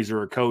favorite memories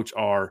as a coach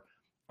are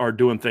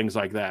doing things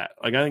like that.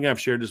 Like, I think I've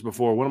shared this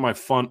before. One of my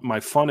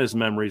funnest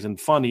memories and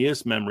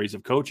funniest memories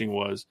of coaching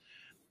was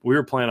we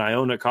were playing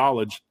Iona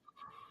College,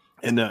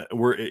 and they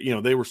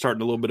were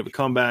starting a little bit of a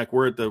comeback.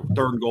 We're at the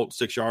 3rd and goal,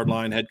 6-yard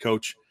line. Head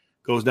coach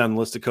goes down the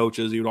list of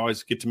coaches. He would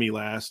always get to me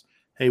last.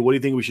 Hey, what do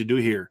you think we should do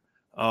here?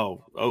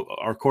 Oh,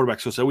 our quarterback.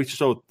 So we should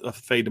throw a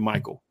fade to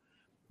Michael.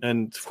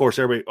 And of course,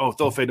 everybody,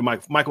 throw a fade to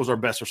Michael. Michael's our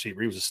best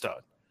receiver. He was a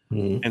stud.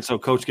 Mm-hmm. And so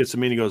coach gets to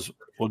me and he goes,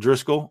 well,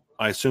 Driscoll,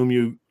 I assume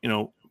you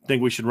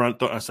think we should run.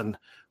 I said,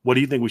 what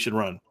do you think we should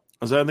run?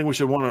 I said, I think we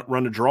should want to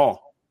run a draw. It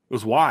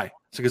was why?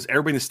 It's because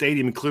everybody in the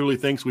stadium clearly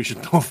thinks we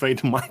should throw a fade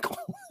to Michael.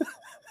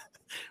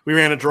 We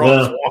ran a draw and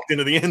just walked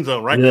into the end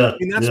zone, right? Yeah, I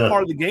mean, that's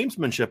part of the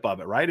gamesmanship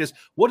of it, right? Is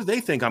what do they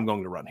think I'm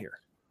going to run here?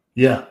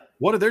 Yeah.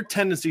 What are their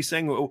tendencies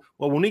saying? Well,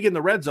 when we get in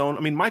the red zone,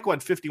 I mean, Michael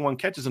had 51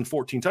 catches and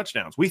 14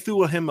 touchdowns. We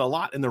threw him a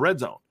lot in the red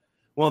zone.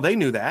 Well, they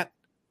knew that.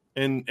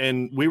 And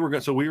we were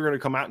going to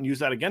come out and use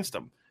that against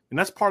them. And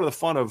that's part of the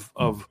fun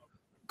of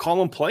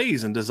calling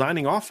plays and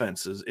designing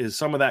offenses is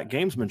some of that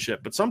gamesmanship.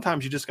 But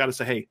sometimes you just got to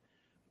say, hey,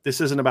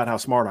 this isn't about how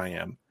smart I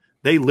am.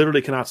 They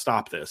literally cannot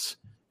stop this.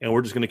 And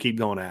we're just going to keep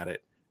going at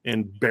it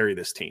and bury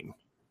this team.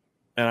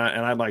 And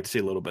I'd like to see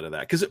a little bit of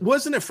that. Because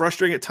wasn't it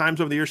frustrating at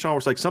times over the years, Sean, where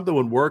it's like something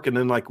would work and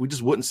then like we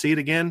just wouldn't see it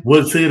again?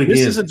 Wouldn't see it again.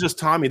 This isn't just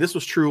Tommy. This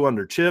was true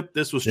under Chip.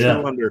 This was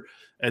true under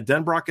at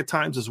Denbrock at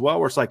times as well,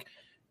 where it's like,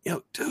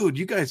 dude,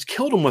 you guys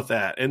killed him with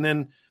that. And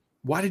then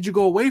why did you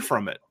go away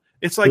from it?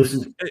 It's like,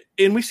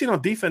 and we've seen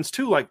on defense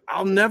too, like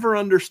I'll never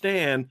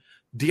understand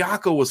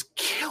Diaco was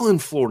killing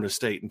Florida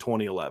State in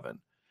 2011.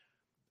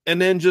 And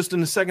then just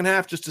in the second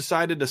half, just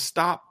decided to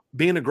stop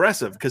being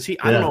aggressive because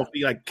I don't know if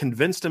he like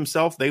convinced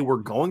himself they were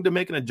going to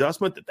make an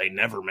adjustment that they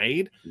never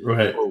made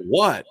or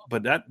what,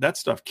 but that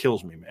stuff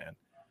kills me, man.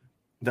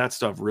 That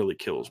stuff really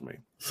kills me.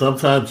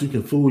 Sometimes you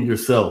can fool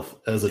yourself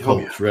as a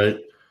coach, right?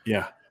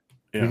 Yeah.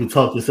 You can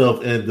talk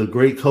yourself, and the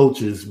great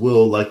coaches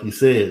will, like you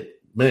said,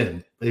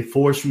 man, they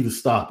force you to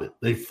stop it.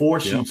 They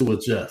force you to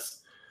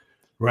adjust,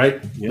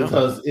 right?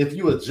 Because if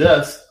you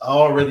adjust, I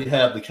already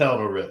have the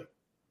counter ready.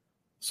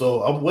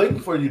 So I'm waiting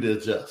for you to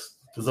adjust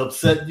because I'm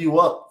setting you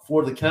up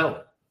for the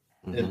counter.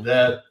 Mm-hmm.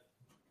 And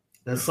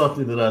that's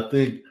something that I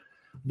think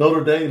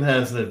Notre Dame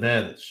has an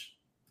advantage,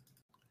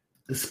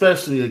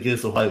 especially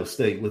against Ohio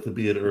State with it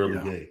being an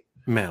early game.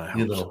 Man, I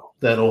hope so.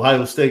 That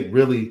Ohio State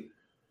really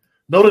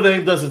 – Notre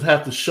Dame doesn't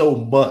have to show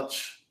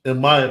much,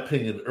 in my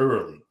opinion,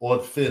 early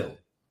on film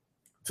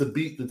to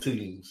beat the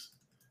teams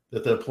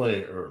that they're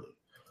playing early.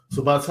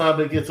 So by the time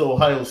they get to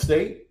Ohio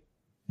State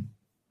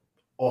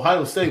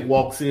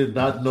walks in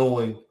not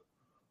knowing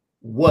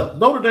what.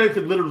 Notre Dame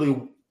could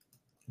literally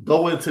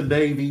go into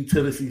Navy,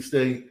 Tennessee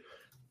State,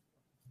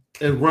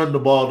 and run the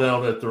ball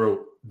down their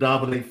throat,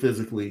 dominate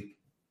physically,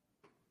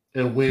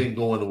 and win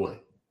going away.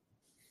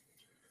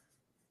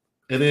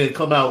 And then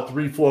come out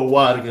 3-4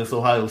 wide against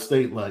Ohio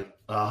State like,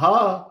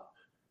 got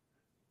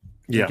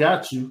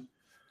you.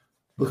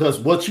 Because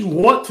what you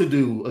want to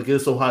do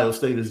against Ohio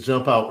State is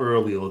jump out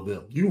early on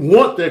them. You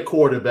want their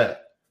quarterback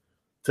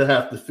to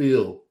have to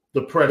feel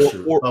the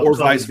pressure. Or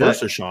vice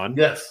versa, Sean.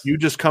 Yes. You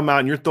just come out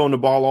and you're throwing the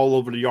ball all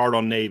over the yard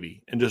on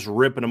Navy and just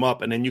ripping them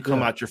up. And then you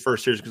come out your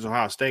first series against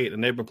Ohio State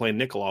and they've been playing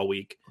nickel all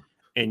week.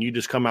 And you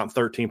just come out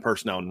 13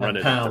 personnel and run it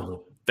in the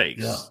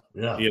face.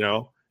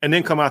 And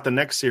then come out the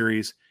next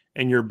series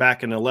and you're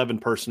back in 11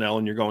 personnel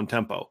and you're going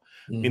tempo.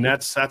 Mm-hmm. I mean,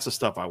 that's the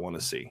stuff I want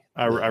to see.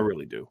 I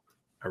really do.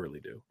 I really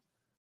do.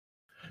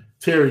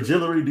 Terry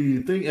Gillery, do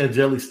you think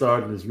Angeli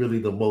starting is really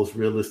the most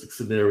realistic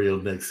scenario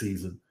next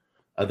season?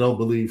 I don't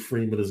believe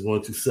Freeman is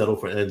going to settle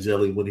for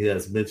Angeli when he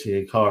has Minchie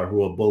and Carr,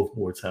 who are both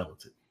more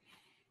talented.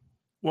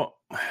 Well,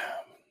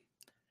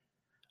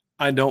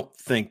 I don't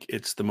think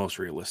it's the most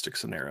realistic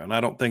scenario, and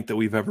I don't think that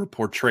we've ever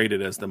portrayed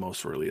it as the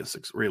most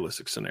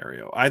realistic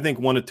scenario. I think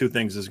one of two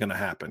things is going to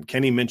happen.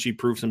 Kenny Minchie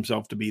proves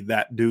himself to be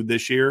that dude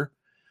this year,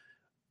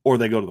 or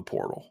they go to the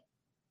portal.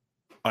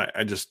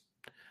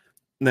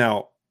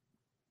 Now,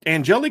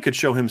 Angeli could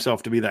show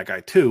himself to be that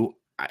guy too.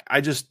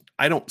 I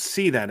don't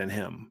see that in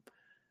him.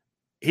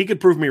 He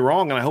could prove me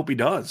wrong, and I hope he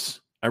does.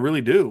 I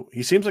really do.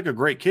 He seems like a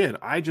great kid.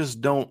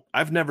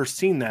 I've never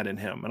seen that in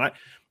him. And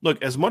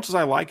look, as much as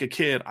I like a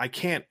kid, I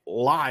can't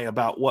lie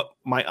about what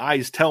my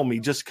eyes tell me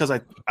just because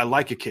I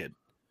like a kid,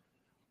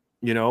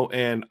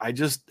 and I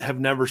just have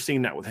never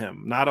seen that with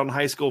him. Not on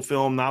high school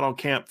film, not on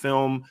camp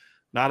film,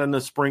 not in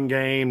the spring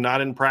game,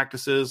 not in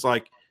practices.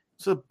 Like,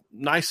 it's a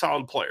nice,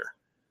 solid player.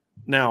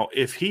 Now,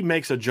 if he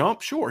makes a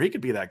jump, sure, he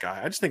could be that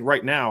guy. I just think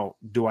right now,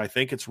 do I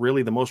think it's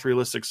really the most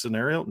realistic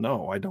scenario?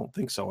 No, I don't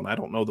think so. And I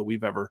don't know that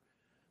we've ever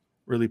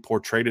really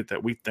portrayed it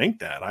that we think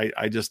that.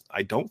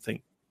 I don't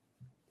think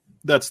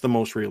that's the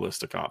most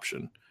realistic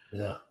option.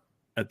 Yeah.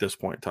 At this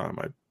point in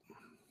time.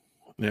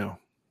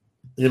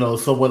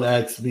 Someone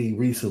asked me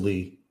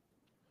recently,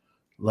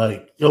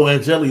 like,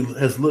 Angeli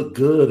has looked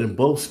good in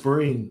both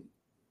spring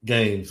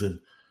games. And,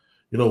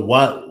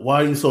 why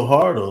are you so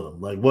hard on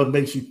him? Like, what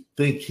makes you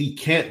think he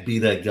can't be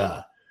that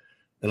guy?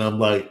 And I'm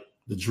like,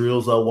 the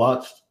drills I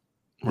watched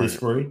this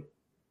spring.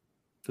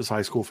 Just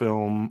high school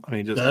film. I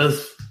mean, it's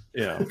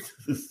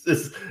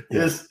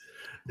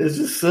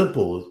just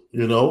simple,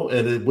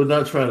 and we're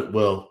not trying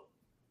to,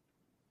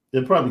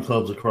 it probably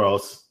comes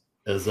across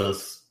as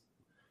us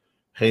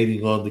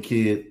hating on the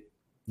kid,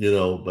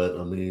 but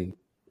I mean,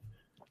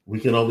 we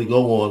can only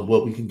go on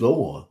what we can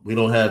go on. We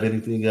don't have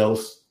anything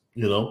else,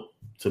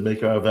 to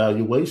make our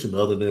evaluation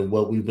other than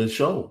what we've been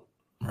shown.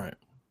 Right.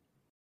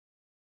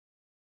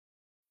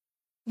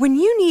 When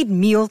you need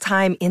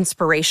mealtime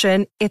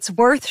inspiration, it's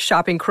worth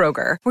shopping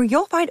Kroger, where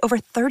you'll find over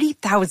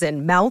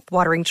 30,000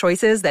 mouth-watering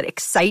choices that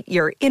excite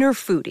your inner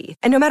foodie.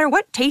 And no matter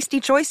what tasty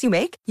choice you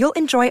make, you'll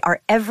enjoy our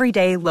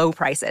everyday low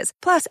prices,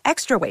 plus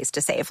extra ways to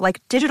save,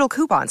 like digital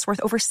coupons worth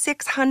over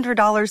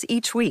 $600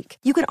 each week.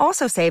 You can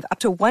also save up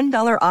to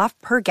 $1 off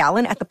per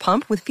gallon at the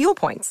pump with fuel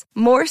points.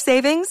 More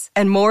savings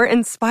and more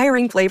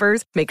inspiring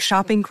flavors make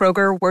shopping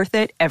Kroger worth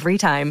it every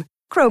time.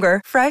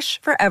 Kroger, fresh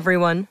for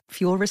everyone.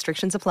 Fuel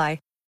restrictions apply.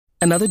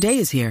 Another day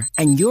is here,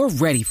 and you're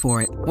ready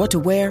for it. What to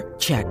wear?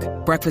 Check.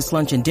 Breakfast,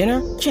 lunch, and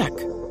dinner? Check.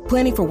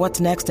 Planning for what's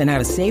next and how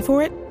to save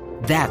for it?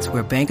 That's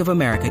where Bank of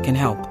America can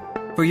help.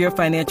 For your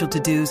financial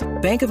to-dos,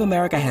 Bank of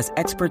America has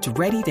experts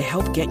ready to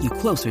help get you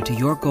closer to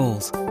your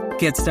goals.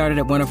 Get started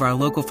at one of our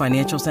local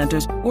financial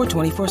centers or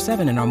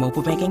 24/7 in our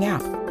mobile banking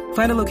app.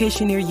 Find a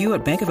location near you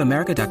at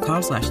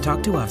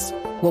bankofamerica.com/talktous.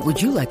 What would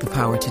you like the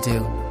power to do?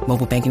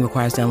 Mobile banking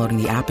requires downloading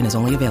the app and is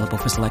only available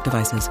for select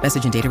devices.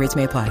 Message and data rates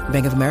may apply.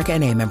 Bank of America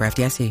NA, member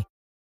FDIC.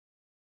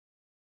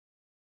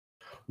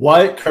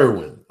 Wyatt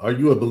Kerwin, are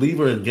you a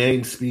believer in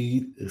game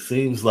speed? It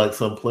seems like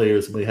some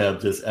players may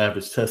have just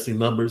average testing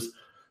numbers.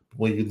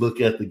 When you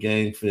look at the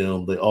game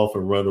film, they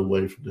often run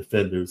away from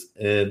defenders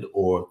and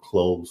or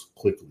close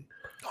quickly.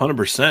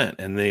 100%.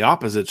 And the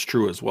opposite's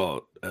true as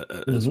well.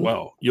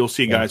 You'll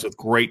see guys with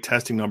great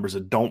testing numbers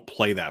that don't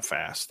play that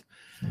fast.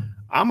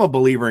 I'm a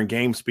believer in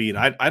game speed.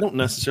 I don't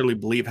necessarily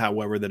believe,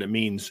 however, that it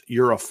means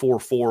you're a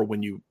 4.4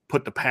 when you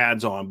put the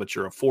pads on, but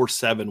you're a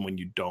 4.7 when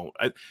you don't.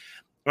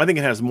 I think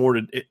it has more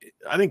to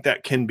I think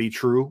that can be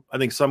true. I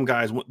think some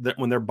guys,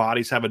 when their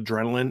bodies have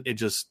adrenaline,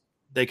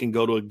 they can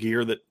go to a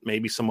gear that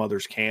maybe some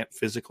others can't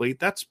physically.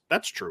 That's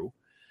true.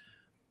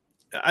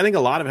 I think a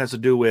lot of it has to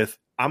do with,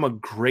 I'm a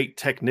great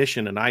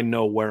technician and I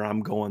know where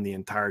I'm going the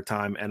entire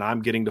time, and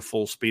I'm getting to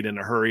full speed in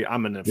a hurry.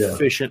 I'm an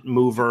efficient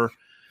mover,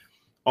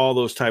 all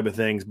those type of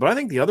things. But I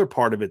think the other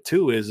part of it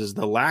too is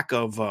the lack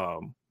of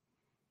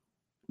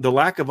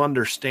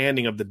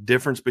understanding of the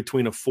difference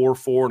between a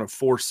 4.4 and a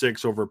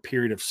 4.6 over a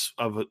period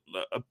of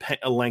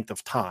a length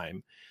of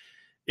time.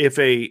 If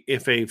a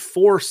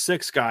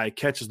 4.6 guy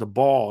catches the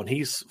ball and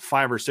he's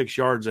 5 or 6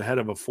 yards ahead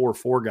of a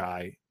 4.4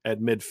 guy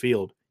at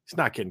midfield, he's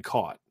not getting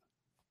caught.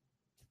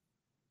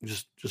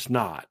 Just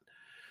not.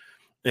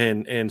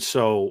 And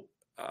so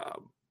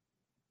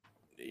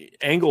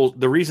angles,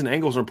 the reason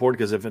angles are important,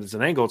 because if it's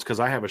an angle, it's because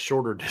I have a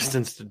shorter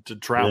distance to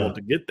travel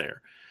to get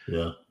there.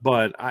 Yeah.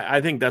 But I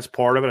think that's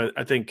part of it.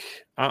 I think,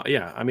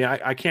 I mean,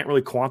 I can't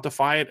really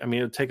quantify it. I mean,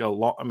 it'd take a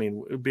long,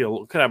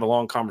 could have a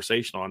long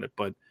conversation on it,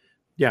 but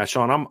yeah,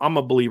 Sean, I'm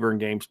a believer in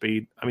game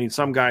speed. I mean,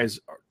 some guys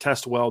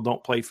test well,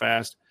 don't play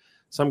fast.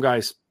 Some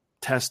guys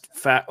test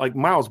fast. Like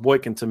Miles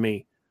Boykin, to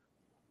me,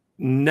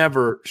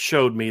 never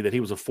showed me that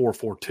he was a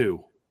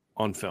 4.42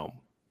 on film.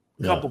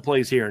 A couple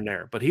plays here and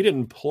there, but he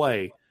didn't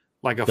play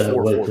like a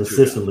 4.42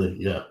 consistently.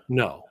 Yeah.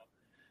 No.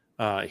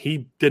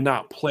 He did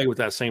not play with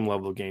that same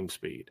level of game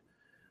speed.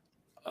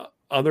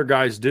 Other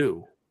guys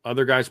do.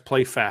 Other guys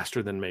play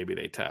faster than maybe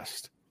they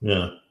test.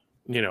 Yeah.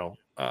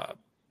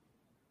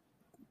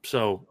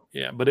 So,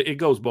 yeah, but it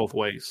goes both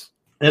ways.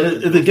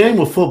 And the game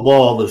of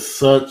football is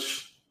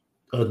such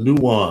a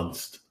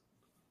nuanced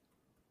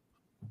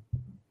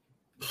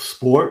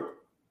sport.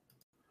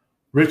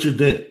 Richard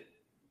Dent,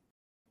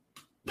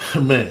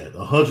 man,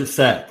 100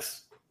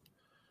 sacks.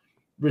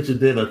 Richard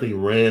Dent, I think,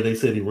 they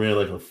said he ran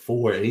like a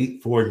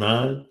 4.8,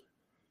 4.9.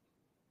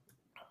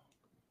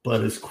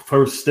 But his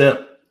first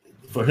step,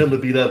 for him to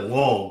be that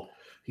long,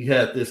 he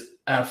had this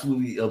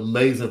absolutely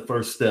amazing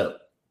first step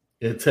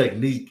and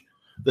technique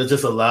that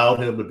just allowed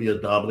him to be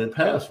a dominant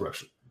pass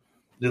rusher.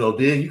 Then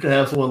you can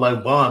have someone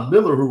like Von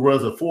Miller who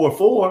runs a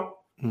 4.4,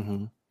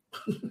 Mm-hmm.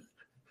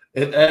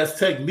 and adds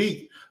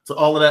technique to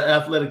all of that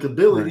athletic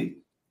ability,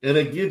 and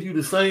it gives you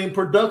the same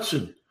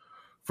production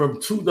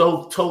from two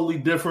those totally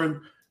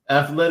different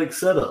athletic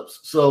setups.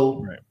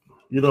 So,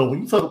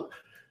 when you talk,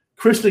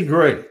 Christian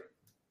Gray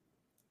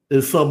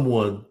is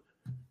someone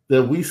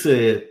that we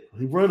said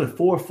he running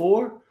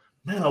 4.4.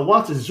 Man, I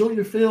watch his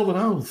junior film and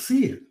I don't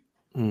see it.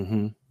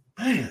 Mm-hmm.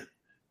 Man,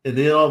 and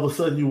then all of a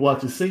sudden you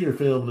watch his senior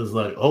film and it's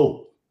like,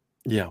 oh,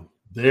 yeah,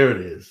 there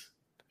it is.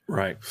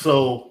 Right.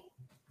 So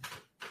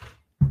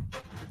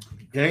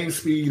game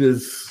speed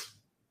is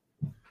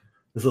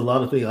a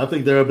lot of things. I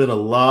think there have been a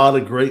lot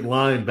of great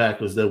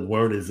linebackers that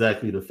weren't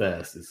exactly the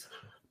fastest,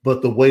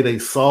 but the way they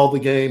saw the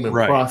game and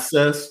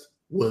processed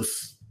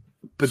was.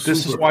 But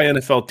this is why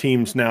NFL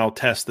teams now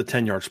test the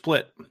 10-yard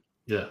split.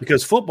 Yeah.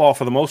 Because football,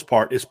 for the most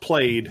part, is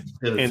played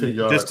in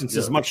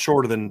distances much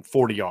shorter than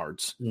 40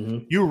 yards.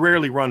 Mm-hmm. You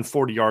rarely run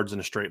 40 yards in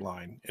a straight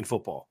line in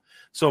football.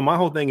 So my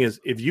whole thing is,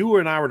 if you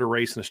and I were to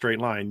race in a straight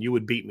line, you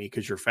would beat me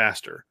because you're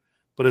faster.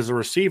 But as a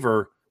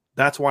receiver,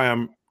 that's why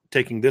I'm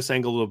taking this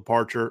angle of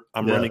departure.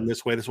 I'm running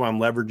this way. That's why I'm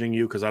leveraging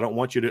you, because I don't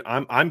want you to –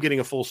 I'm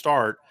getting a full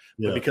start.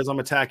 But because I'm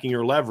attacking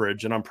your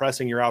leverage and I'm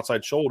pressing your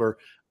outside shoulder,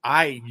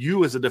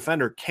 you as a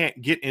defender can't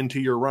get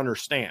into your runner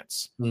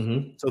stance.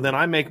 Mm-hmm. So then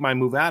I make my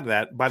move out of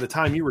that. By the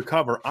time you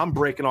recover, I'm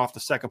breaking off the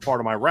second part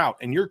of my route,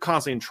 and you're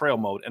constantly in trail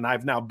mode, and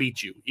I've now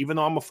beat you. Even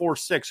though I'm a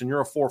 4.6 and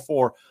you're a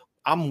 4.4,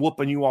 I'm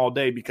whooping you all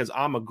day because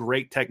I'm a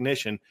great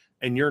technician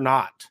and you're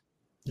not.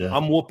 Yeah.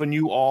 I'm whooping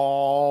you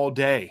all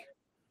day,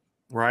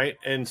 right?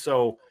 And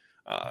so,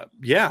 I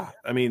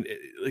mean,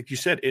 like you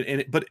said,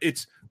 but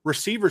it's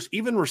receivers,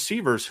 even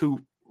receivers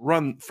who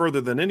run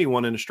further than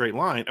anyone in a straight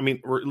line. I mean,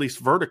 or at least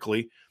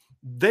vertically,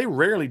 they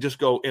rarely just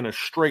go in a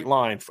straight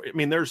line. I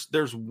mean,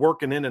 there's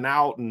working in and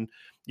out, and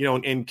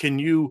and can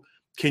you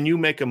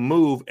make a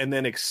move and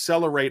then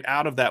accelerate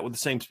out of that with the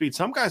same speed?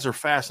 Some guys are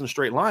fast in a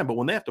straight line, but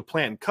when they have to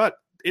plant and cut,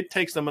 it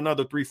takes them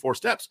another 3-4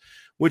 steps,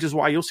 which is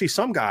why you'll see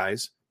some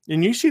guys,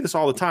 and you see this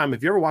all the time.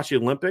 If you ever watch the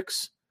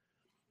Olympics,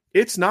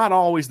 it's not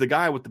always the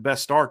guy with the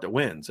best start that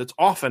wins. It's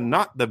often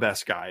not the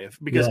best guy,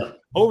 because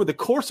over the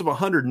course of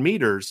 100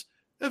 meters,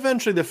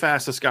 eventually the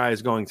fastest guy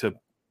is going to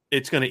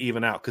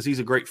even out because he's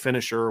a great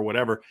finisher or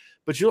whatever.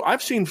 But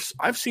I've seen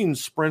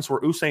sprints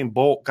where Usain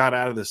Bolt got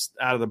out of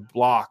the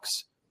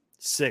blocks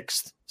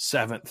 6th,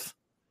 7th,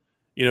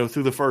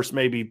 through the first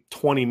maybe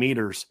 20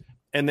 meters,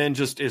 and then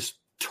just is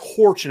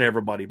torching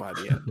everybody by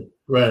the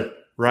end.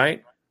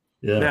 Right.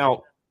 Yeah.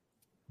 Now,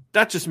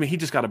 that's just me. He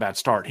just got a bad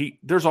start.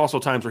 There's also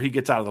times where he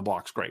gets out of the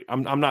blocks great.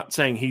 I'm not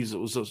saying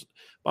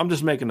I'm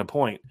just making the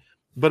point.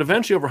 But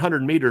eventually, over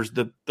 100 meters,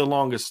 the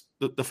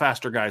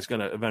faster guy is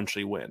going to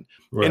eventually win.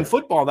 Right. In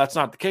football, that's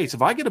not the case.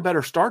 If I get a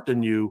better start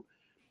than you,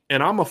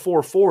 and I'm a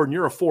 4.4 and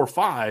you're a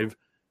 4.5,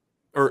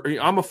 or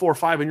I'm a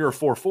 4.5 and you're a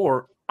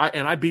 4.4,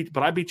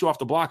 I beat you off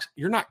the blocks,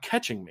 you're not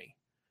catching me.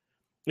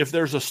 If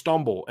there's a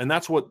stumble, and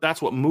that's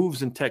what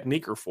moves and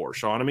technique are for,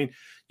 Sean. I mean,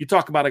 you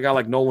talk about a guy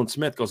like Nolan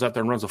Smith goes out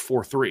there and runs a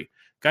 4.3.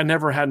 Guy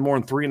never had more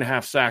than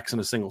 3.5 sacks in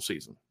a single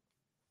season.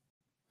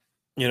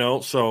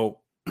 So.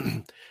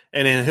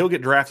 And then he'll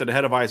get drafted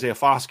ahead of Isaiah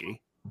Foskey,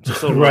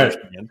 who ran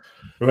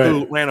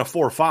a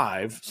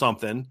 4.5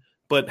 something,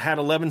 but had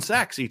 11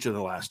 sacks each of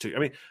the last two. I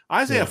mean,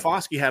 Isaiah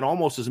Foskey had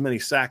almost as many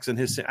sacks in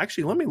his –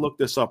 actually, let me look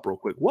this up real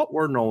quick. What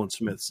were Nolan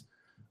Smith's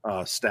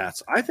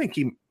stats? I think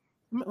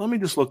let me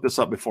just look this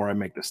up before I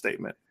make the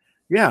statement.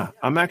 Yeah,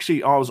 I'm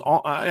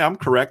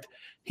correct.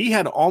 He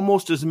had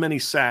almost as many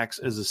sacks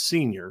as a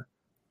senior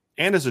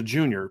and as a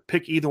junior,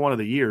 pick either one of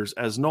the years,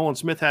 as Nolan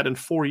Smith had in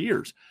 4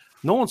 years.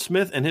 Nolan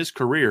Smith in his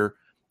career,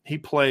 he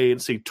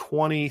played,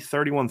 20,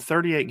 31,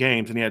 38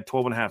 games, and he had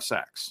 12.5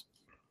 sacks,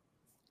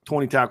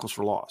 20 tackles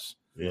for loss.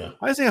 Yeah.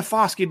 Isaiah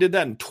Foskey did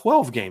that in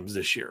 12 games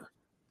this year.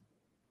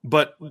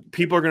 But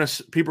people are going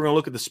to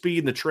look at the speed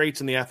and the traits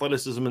and the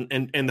athleticism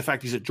and the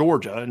fact he's at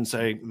Georgia and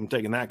say, I'm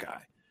taking that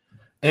guy.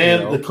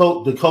 And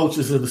the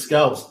coaches and the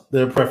scouts,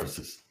 their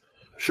preferences.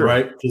 Sure.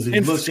 Right? Because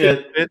you look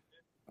at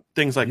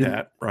things like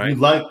that, right?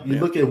 You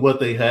look at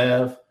what they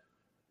have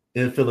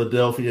in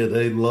Philadelphia.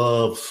 They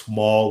love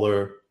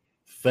smaller,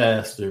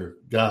 faster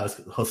guys.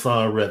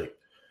 Hassan Reddick,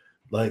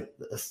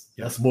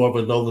 that's more of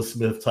a Nolan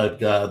Smith type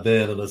guy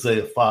than an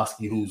Isaiah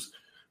Foskey, who's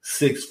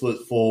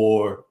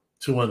 6'4",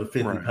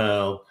 250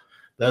 pounds.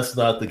 That's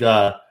not the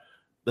guy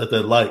that they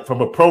like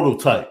from a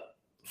prototype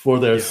for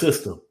their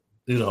system.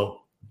 In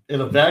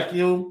a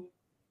vacuum,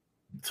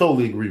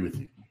 totally agree with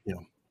you.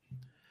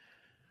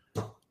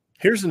 Yeah.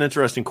 Here's an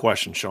interesting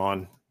question,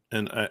 Sean.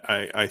 And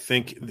I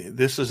think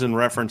this is in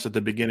reference at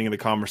the beginning of the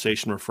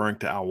conversation referring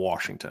to Al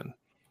Washington.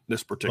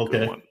 This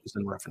particular one is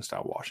in reference to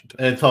Al Washington.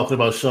 And talking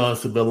about Sean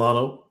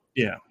Sabellano?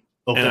 Yeah.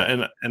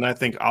 Okay. And I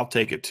think I'll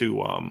take it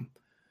to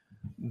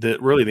the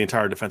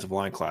entire defensive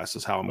line class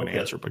is how I'm going to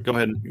answer. But go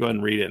ahead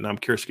and read it, and I'm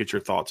curious to get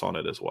your thoughts on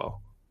it as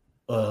well.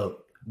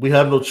 We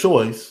have no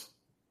choice,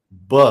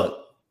 but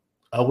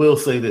I will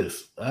say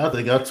this. I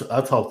think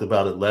I talked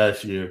about it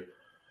last year.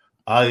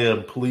 I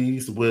am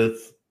pleased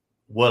with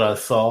what I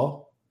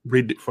saw.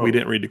 We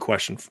didn't read the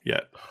question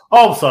yet.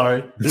 Oh, I'm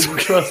sorry. Did you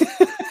trust?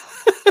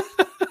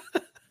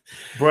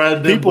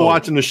 Brian People Dimbo.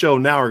 watching the show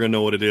now are going to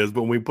know what it is,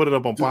 but when we put it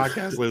up on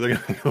podcast, they're going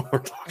to know what we're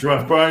talking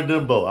about. Brian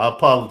Dimbo, I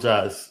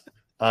apologize,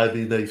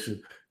 IB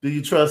Nation. Do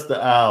you trust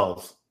the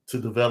Owls to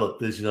develop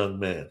this young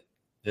man?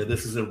 And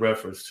this is in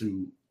reference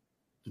to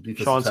the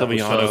defensive Sean tackle,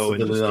 Silviano and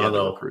just the other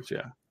Silviano recruits,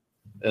 yeah.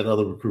 and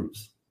other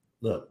recruits.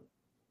 Look,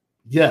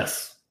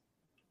 yes,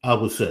 I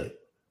would say,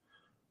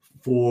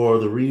 for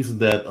the reason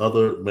that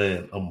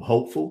I'm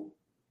hopeful,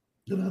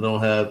 and I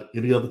don't have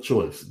any other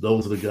choice.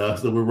 Those are the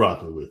guys that we're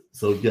rocking with.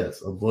 So,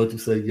 yes, I'm going to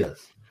say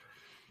yes.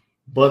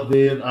 But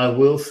then I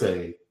will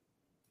say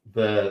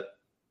that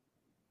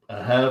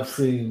I have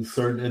seen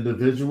certain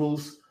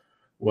individuals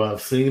where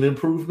I've seen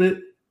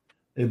improvement,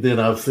 and then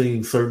I've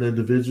seen certain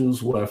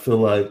individuals where I feel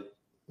like,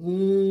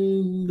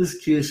 this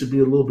kid should be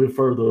a little bit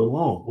further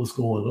along. What's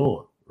going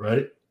on,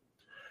 right?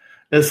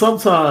 And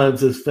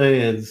sometimes as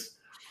fans,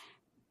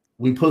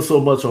 we put so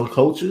much on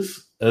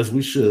coaches, as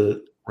we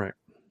should. Right.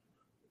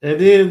 And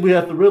then we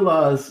have to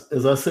realize,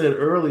 as I said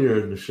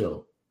earlier in the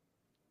show,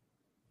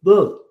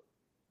 look,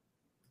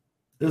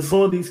 it's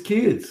on these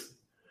kids.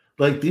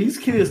 Like, these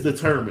kids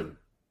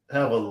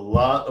have a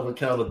lot of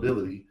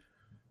accountability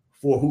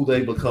for who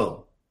they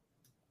become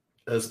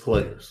as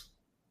players.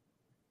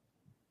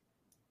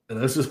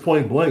 And that's just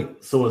point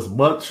blank. So as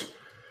much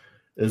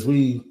as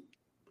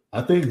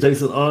I think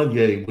Jason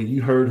Onye, when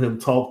you heard him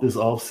talk this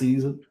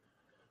offseason,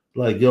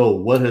 like, yo,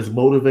 what has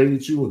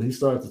motivated you? And he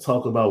started to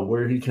talk about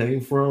where he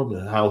came from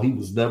and how he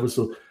was never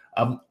so.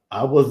 I'm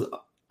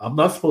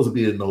not supposed to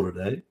be in Notre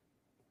Dame.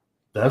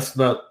 That's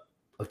not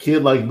a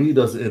kid like me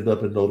doesn't end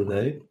up in Notre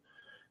Dame.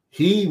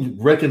 He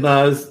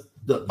recognized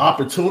the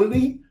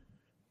opportunity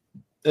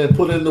and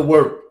put in the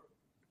work.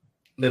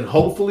 And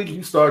hopefully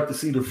you start to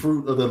see the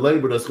fruit of the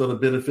labor that's going to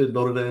benefit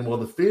Notre Dame on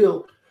the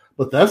field.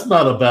 But that's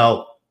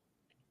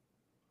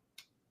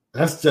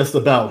just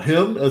about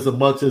him as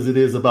much as it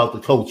is about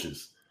the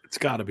coaches. It's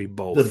got to be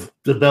both.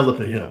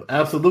 Developing him.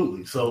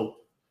 Absolutely. So,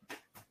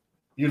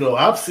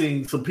 I've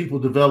seen some people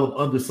develop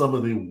under some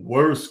of the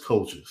worst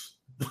coaches.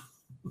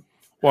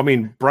 Well, I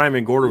mean, Brian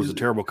Van Gorder was a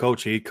terrible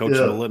coach. He coached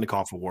the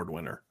Litnikoff Award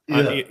winner.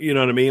 Yeah. You know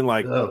what I mean?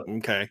 Like,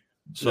 okay.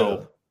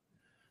 So,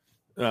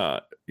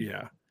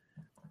 yeah.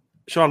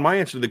 Sean, my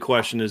answer to the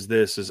question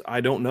is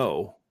I don't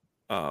know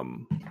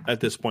at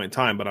this point in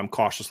time, but I'm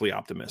cautiously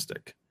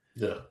optimistic.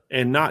 Yeah.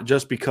 And not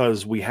just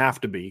because we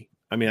have to be.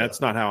 I mean,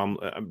 that's not how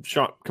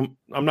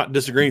I'm not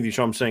disagreeing with you,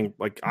 Sean. I'm saying,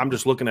 like, I'm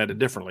just looking at it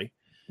differently.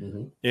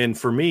 Mm-hmm. And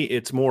for me,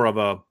 it's more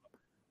of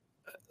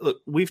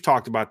look, we've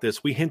talked about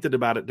this. We hinted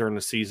about it during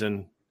the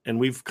season, and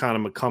we've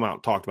kind of come out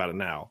and talked about it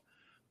now.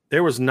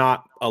 There was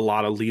not a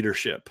lot of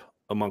leadership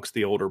amongst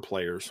the older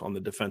players on the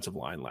defensive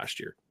line last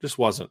year. Just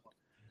wasn't.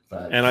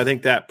 Right. And I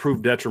think that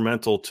proved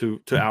detrimental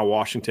to Al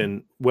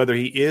Washington, whether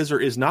he is or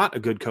is not a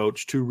good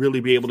coach, to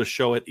really be able to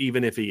show it,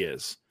 even if he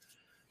is.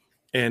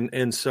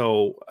 And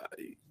so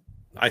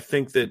I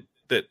think that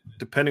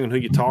depending on who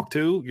you talk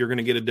to, you're going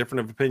to get a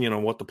different opinion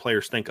on what the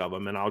players think of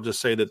them. And I'll just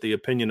say that the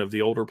opinion of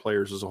the older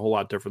players is a whole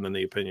lot different than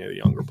the opinion of the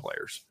younger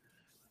players.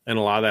 And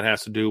a lot of that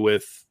has to do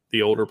with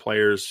the older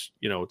players.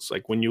 It's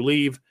like when you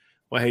leave,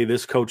 well, hey,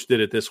 this coach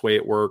did it this way,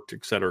 it worked,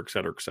 et cetera, et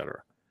cetera, et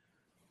cetera.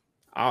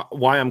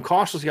 Why I'm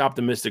cautiously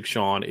optimistic,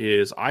 Sean,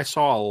 is I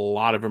saw a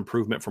lot of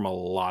improvement from a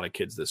lot of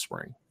kids this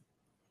spring.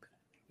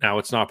 Now,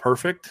 it's not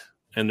perfect,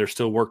 and there's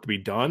still work to be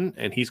done,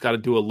 and he's got to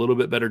do a little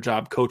bit better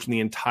job coaching the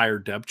entire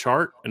depth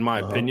chart, in my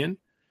opinion.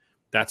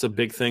 That's a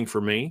big thing for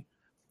me.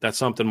 That's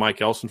something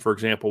Mike Elson, for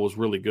example, was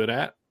really good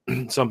at.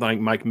 Something like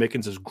Mike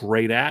Mickens is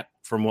great at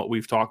from what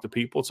we've talked to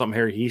people. Something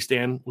Harry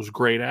Heastan was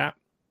great at.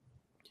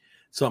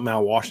 Something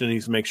Al Washington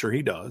needs to make sure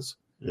he does.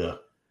 Yeah.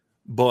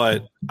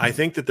 But I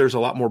think that there's a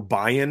lot more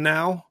buy-in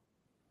now.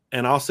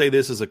 And I'll say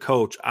this as a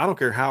coach. I don't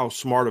care how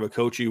smart of a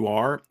coach you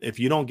are. If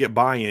you don't get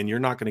buy-in, you're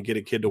not going to get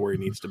a kid to where he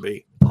needs to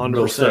be.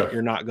 100%.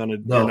 You're not going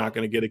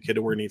to get a kid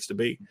to where he needs to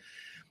be.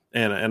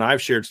 And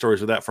I've shared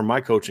stories of that from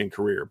my coaching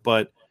career.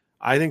 But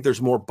I think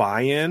there's more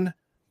buy-in.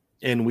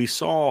 And we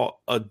saw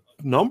a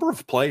number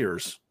of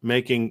players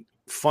making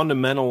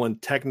fundamental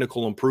and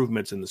technical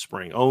improvements in the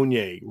spring.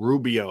 Onye,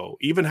 Rubio,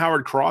 even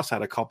Howard Cross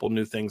had a couple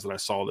new things that I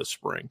saw this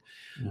spring.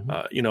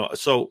 Mm-hmm.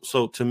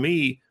 So to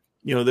me,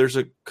 there's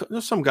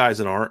some guys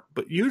that aren't,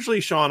 but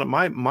usually, Sean,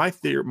 my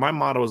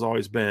motto has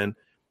always been,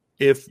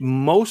 if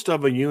most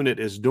of a unit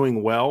is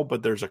doing well,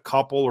 but there's a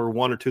couple or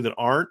one or two that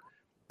aren't,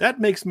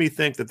 that makes me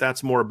think that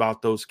that's more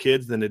about those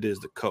kids than it is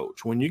the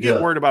coach. When you get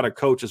worried about a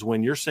coach is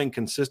when you're seeing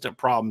consistent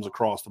problems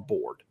across the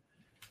board.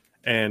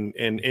 And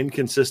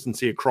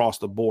inconsistency across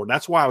the board.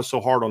 That's why I was so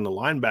hard on the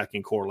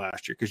linebacking core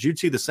last year, because you'd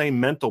see the same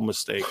mental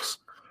mistakes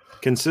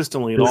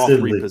consistently in all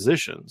three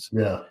positions.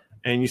 Yeah.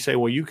 And you say,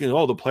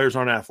 well, the players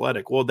aren't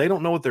athletic. Well, they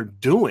don't know what they're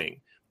doing.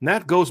 And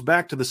that goes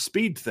back to the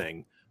speed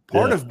thing.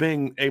 Part of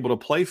being able to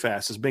play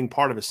fast is being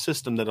part of a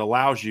system that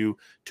allows you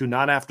to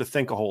not have to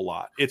think a whole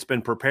lot. It's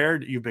been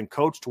prepared. You've been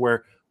coached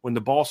where when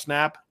the ball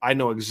snap, I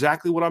know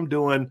exactly what I'm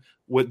doing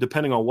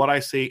depending on what I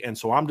see. And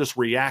so I'm just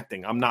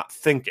reacting. I'm not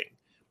thinking.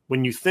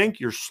 When you think,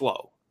 you're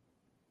slow.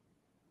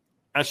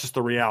 That's just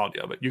the reality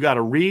of it. You got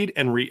to read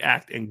and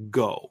react and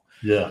go.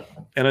 Yeah.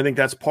 And I think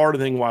that's part of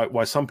the thing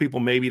why some people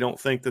maybe don't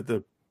think that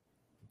the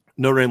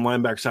Notre Dame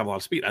linebackers have a lot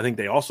of speed. I think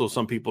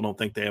some people don't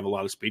think they have a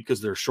lot of speed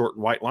because they're short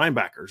and white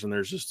linebackers, and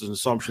there's just an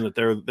assumption that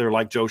they're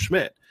like Joe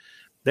Schmidt.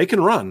 They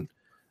can run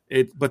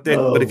it, but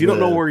if you don't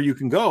know where you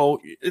can go,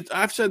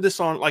 I've said this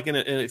on like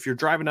if you're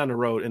driving down the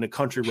road in a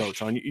country road,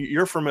 Sean,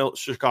 you're from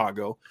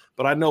Chicago,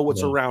 but I know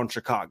what's around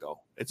Chicago.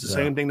 It's the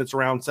same thing that's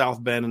around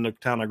South Bend in the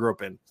town I grew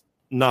up in.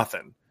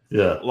 Nothing.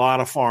 Yeah. A lot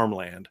of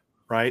farmland,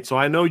 right? So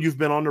I know you've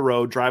been on the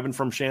road driving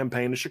from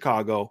Champaign to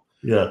Chicago.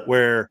 Yeah.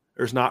 Where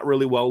there's not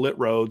really well-lit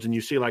roads, and you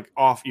see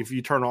if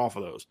you turn off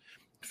of those.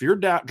 If you're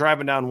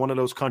driving down one of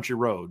those country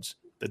roads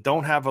that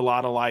don't have a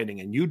lot of lighting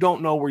and you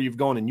don't know where you've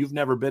gone and you've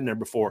never been there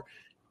before,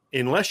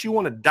 unless you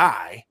want to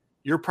die,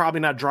 you're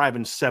probably not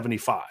driving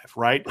 75,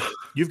 right?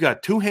 You've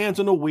got two hands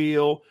on the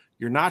wheel.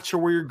 You're not sure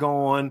where you're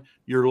going.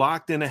 You're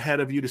locked in ahead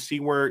of you to see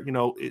where,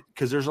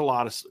 because there's a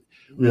lot of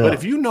but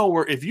if you know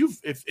where,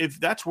 if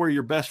that's where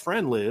your best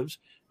friend lives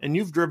and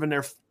you've driven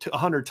there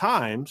 100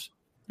 times,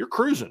 you're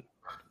cruising.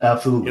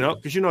 Absolutely.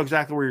 Because you know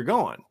exactly where you're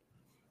going.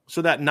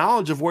 So that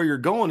knowledge of where you're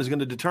going is going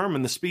to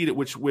determine the speed at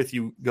which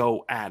you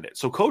go at it.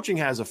 So coaching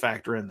has a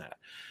factor in that.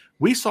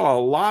 We saw a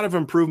lot of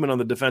improvement on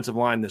the defensive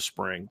line this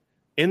spring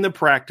in the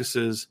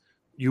practices.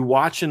 You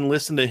watch and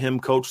listen to him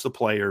coach the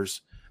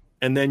players,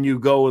 and then you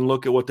go and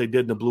look at what they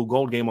did in the blue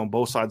gold game on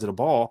both sides of the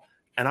ball.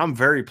 And I'm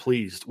very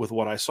pleased with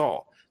what I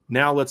saw.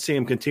 Now let's see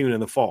him continue in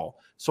the fall.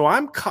 So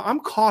I'm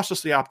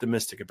cautiously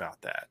optimistic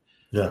about that.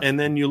 Yeah. And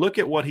then you look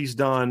at what he's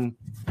done,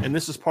 and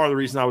this is part of the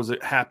reason I was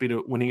happy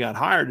when he got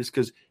hired, is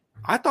because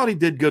I thought he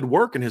did good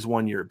work in his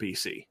 1 year at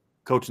BC,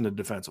 coaching the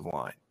defensive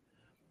line.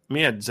 I mean,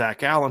 he had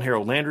Zach Allen,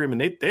 Harold Landry. I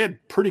mean, they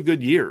had pretty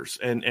good years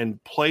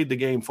and played the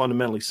game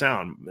fundamentally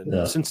sound.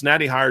 Yeah.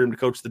 Cincinnati hired him to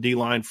coach the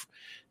D-line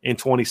in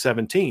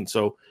 2017.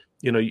 So,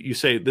 you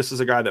say this is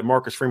a guy that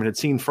Marcus Freeman had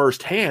seen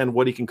firsthand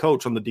what he can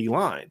coach on the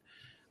D-line.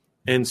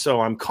 And so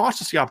I'm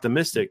cautiously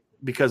optimistic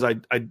because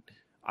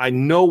I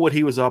know what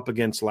he was up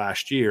against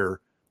last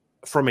year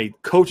from a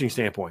coaching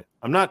standpoint.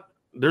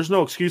 There's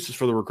no excuses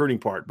for the recruiting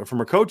part, but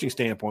from a coaching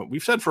standpoint,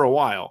 we've said for a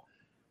while,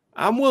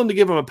 I'm willing to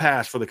give him a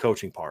pass for the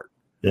coaching part.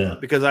 Yeah.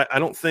 Because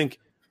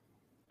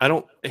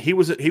he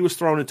was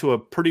thrown into a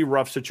pretty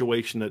rough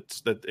situation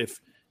that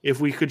if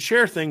we could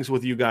share things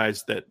with you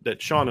guys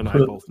that Sean and I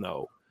both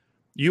know,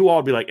 you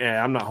all be like,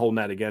 I'm not holding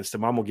that against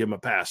him. I'm going to give him a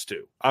pass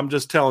too. I'm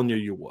just telling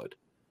you would.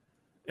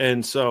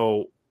 And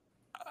so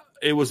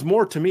it was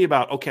more to me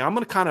about, okay, I'm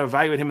going to kind of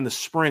evaluate him in the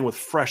spring with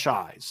fresh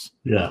eyes.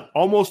 Yeah.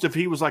 Almost if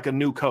he was like a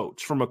new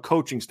coach from a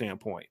coaching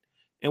standpoint.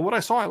 And what I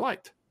saw, I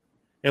liked.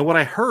 And what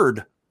I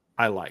heard,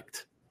 I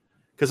liked.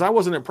 Because I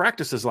wasn't at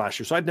practices last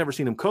year, so I'd never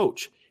seen him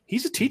coach.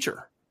 He's a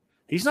teacher.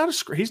 He's not an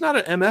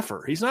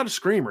MFer. He's not a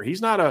screamer.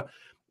 He's not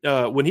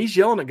when he's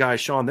yelling at guys,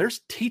 Sean,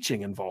 there's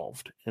teaching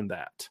involved in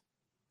that.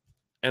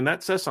 And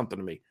that says something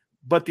to me.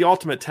 But the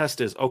ultimate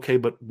test is, okay,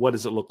 but what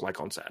does it look like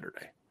on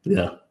Saturday?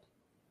 Yeah.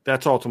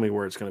 That's ultimately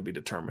where it's going to be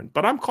determined.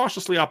 But I'm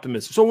cautiously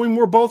optimistic. So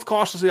we're both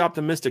cautiously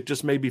optimistic,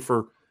 just maybe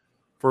for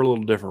a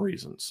little different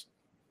reasons.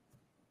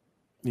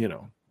 I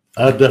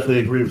definitely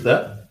agree with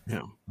that.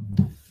 Yeah.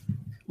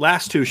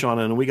 Last two, Sean,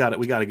 and we got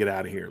to get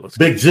out of here. Let's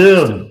Big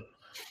Jim.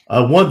 I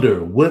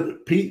wonder,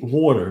 would Pete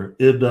Warner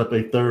end up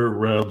a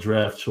third-round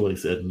draft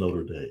choice at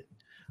Notre Dame?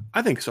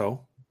 I think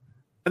so.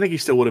 I think he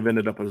still would have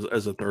ended up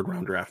as a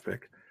third-round draft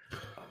pick.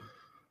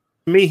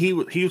 He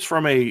was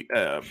from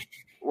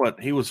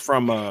he was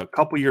from a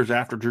couple years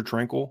after Drew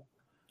Tranquill.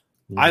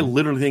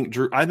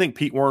 Mm-hmm. I think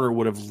Pete Warner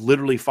would have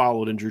literally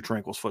followed in Drew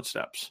Tranquill's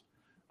footsteps.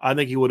 I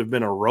think he would have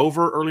been a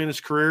rover early in his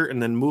career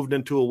and then moved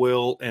into a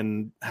will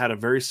and had a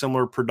very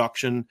similar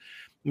production.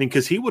 I mean,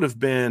 because he would have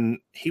been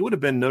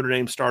Notre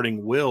Dame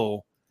starting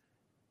will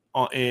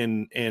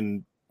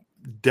in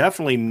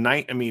definitely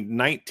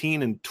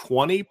 19 and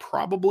 20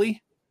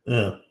 probably.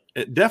 Yeah,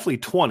 definitely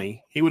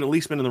 20. He would at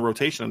least been in the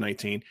rotation of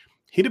 19.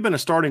 He'd have been a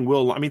starting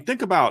will. I mean,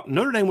 think about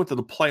Notre Dame went to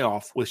the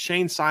playoff with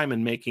Shane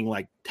Simon making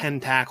like 10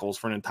 tackles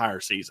for an entire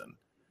season,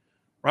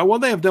 right?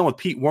 What they have done with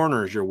Pete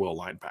Warner as your will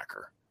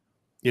linebacker,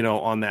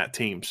 on that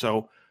team.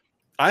 So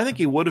I think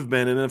he would have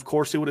been, and of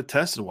course he would have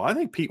tested well. I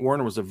think Pete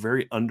Warner was a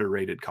very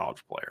underrated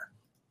college player.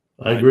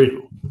 I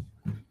agree.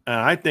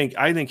 I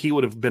think he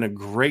would have been a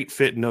great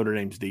fit in Notre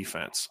Dame's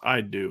defense.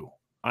 I do.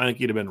 I think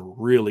he'd have been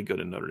really good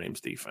in Notre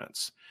Dame's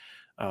defense.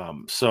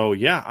 So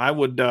yeah, I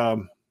would,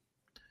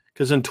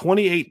 because in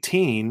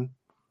 2018,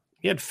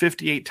 he had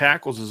 58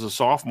 tackles as a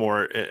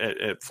sophomore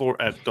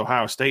at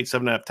Ohio State,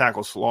 7.5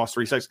 tackles for loss,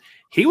 3 sacks.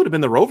 He would have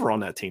been the rover on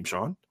that team,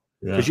 Sean.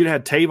 Because you'd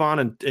had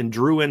Tavon and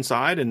Drew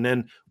inside, and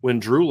then when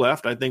Drew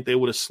left, I think they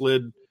would have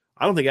slid.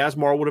 I don't think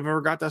Asmar would have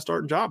ever got that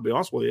starting job, to be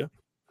honest with you.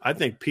 I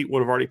think Pete would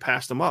have already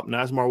passed him up, and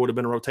Asmar would have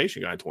been a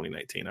rotation guy in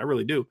 2019. I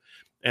really do.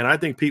 And I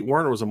think Pete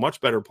Warner was a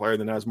much better player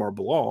than Asmar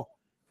Bilal.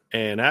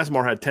 And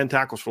Asmar had 10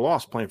 tackles for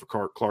loss playing for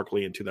Clark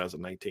Lee in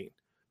 2019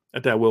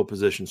 at that will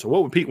position. So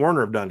what would Pete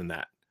Warner have done in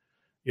that?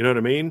 You know what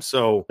I mean?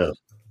 So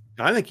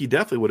I think he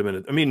definitely would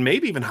have been,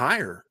 maybe even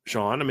higher,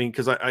 Sean. I mean,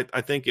 because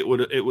I think it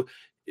would.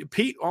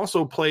 Pete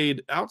also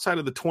played outside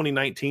of the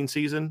 2019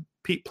 season.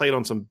 Pete played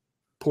on some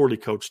poorly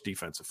coached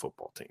defensive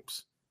football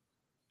teams.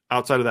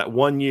 Outside of that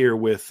 1 year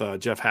with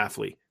Jeff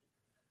Hafley,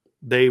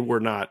 they were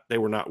not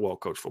well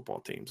coached football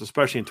teams,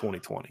 especially in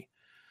 2020.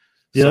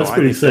 Yeah, so that's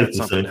pretty safe to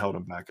something say. held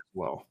him back as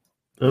well.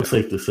 That's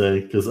safe to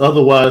say, because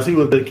otherwise he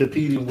would have been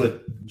competing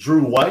with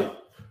Drew White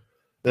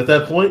at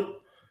that point.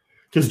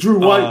 Because Drew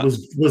White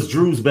was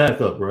Drew's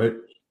backup, right?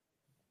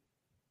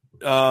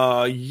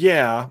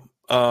 Yeah.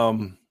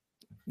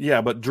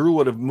 But Drew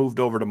would have moved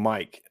over to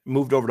Mike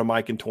in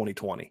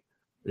 2020.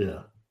 Yeah.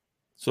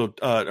 So,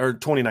 or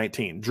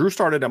 2019. Drew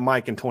started at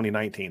Mike in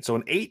 2019. So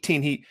in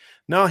 18, he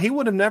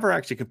would have never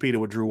actually competed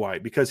with Drew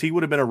White because he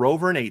would have been a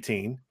rover in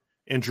 18,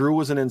 and Drew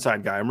was an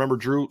inside guy. I remember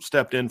Drew White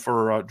stepped in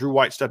for Drew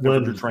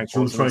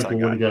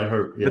Tranquill when he got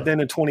hurt. Yeah. But then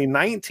in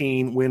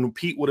 2019, when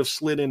Pete would have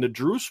slid into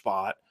Drew's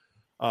spot,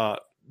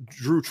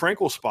 Drew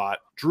Tranquill's spot,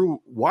 Drew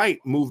White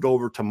moved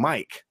over to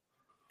Mike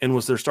and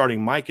was their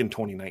starting Mike in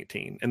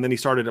 2019. And then he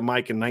started at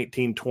Mike in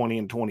 19, 20,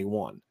 and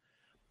 21.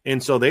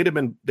 And so they'd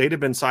have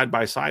been side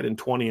by side in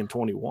 20 and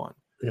 21.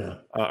 Yeah.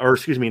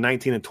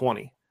 19 and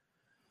 20.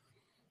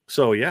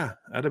 So yeah,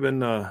 that'd have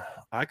been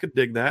I could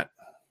dig that.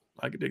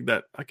 I could dig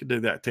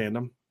that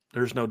tandem.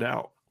 There's no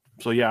doubt.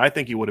 So yeah, I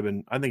think he would have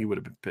been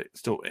picked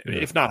still,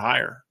 if not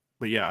higher.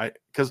 But yeah,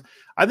 because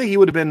I think he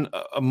would have been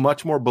a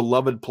much more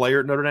beloved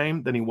player at Notre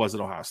Dame than he was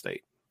at Ohio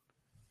State.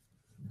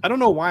 I don't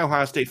know why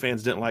Ohio State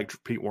fans didn't like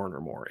Pete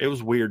Werner more. It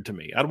was weird to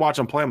me. I'd watch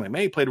him play. I'm like,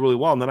 man, he played really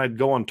well. And then I'd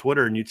go on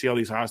Twitter and you'd see all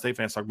these Ohio State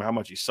fans talking about how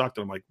much he sucked.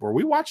 And I'm like, were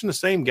we watching the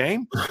same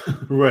game?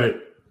 Right.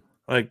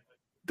 Like,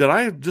 did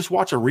I just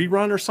watch a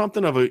rerun or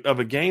something of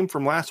a game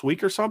from last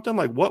week or something?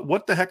 Like,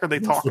 what the heck are they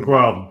talking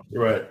about? Problem.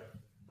 Right.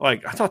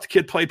 Like, I thought the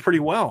kid played pretty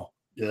well.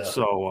 Yeah.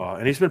 So,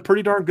 and he's been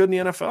pretty darn good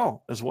in the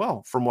NFL as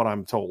well, from what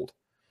I'm told.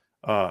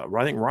 I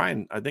think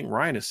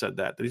Ryan has said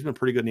that he's been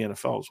pretty good in the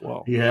NFL as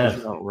well. Yeah. I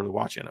don't really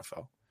watch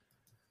NFL.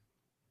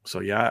 So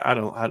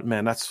yeah,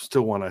 man, that's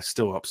still one I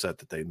still upset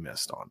that they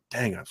missed on.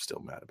 Dang, I'm still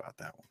mad about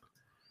that one.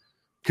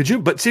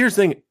 But here's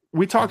the thing.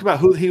 We talked about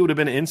who he would have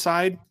been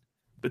inside,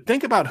 but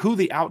think about who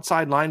the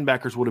outside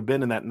linebackers would have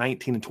been in that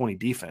 19 and 20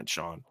 defense,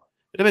 Sean.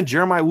 It'd have been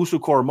Jeremiah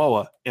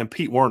Wusu-Koramoah and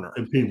Pete Werner.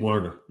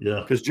 Yeah.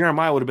 Because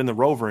Jeremiah would have been the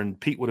rover and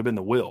Pete would have been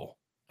the will.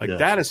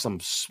 That is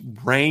some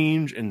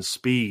range and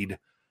speed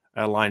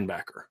at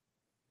linebacker.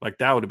 Like,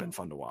 that would have been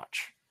fun to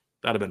watch.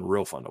 That would have been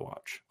real fun to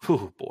watch.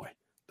 Oh, boy.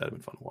 That would have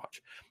been fun to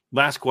watch.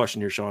 Last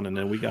question here, Sean, and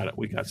then we got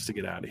to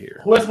get out of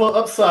here. Who has more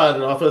upside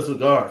in offensive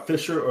guard,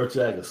 Fisher or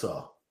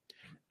Jagasaw?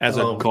 As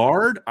a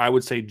guard, I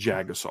would say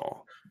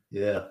Jagasaw.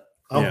 Yeah.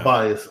 I'm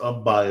biased.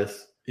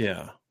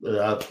 Yeah.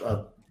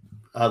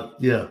 I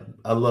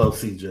love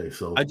CJ.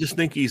 So I just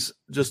think he's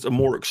just a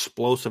more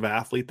explosive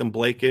athlete than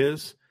Blake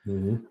is.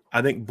 Mm-hmm.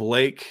 I think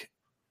Blake,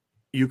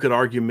 you could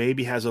argue,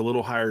 maybe has a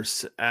little higher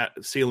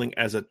ceiling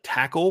as a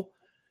tackle,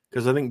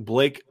 because I think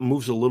Blake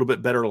moves a little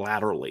bit better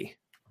laterally,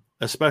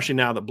 especially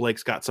now that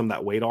Blake's got some of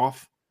that weight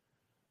off.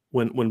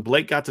 When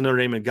Blake got to Notre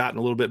Dame and got in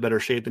a little bit better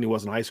shape than he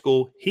was in high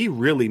school, he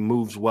really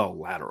moves well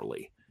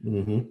laterally.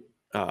 Mm-hmm.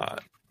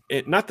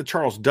 Not that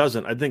Charles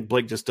doesn't. I think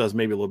Blake just does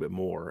maybe a little bit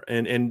more.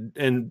 And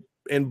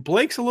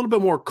Blake's a little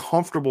bit more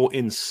comfortable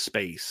in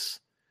space.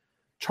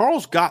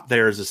 Charles got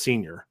there as a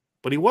senior,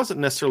 but he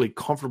wasn't necessarily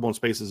comfortable in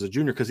space as a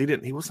junior because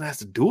he wasn't asked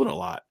to do it a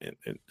lot,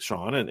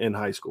 Sean, in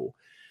high school.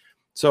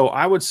 So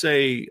I would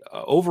say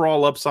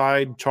overall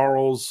upside,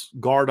 Charles.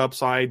 Guard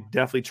upside,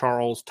 definitely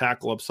Charles.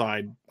 Tackle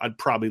upside, I'd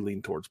probably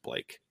lean towards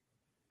Blake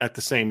at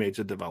the same age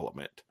of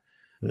development,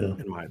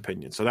 in my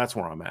opinion. So that's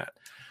where I'm at.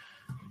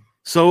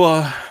 So,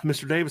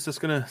 Mr. Davis, that's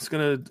gonna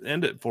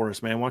end it for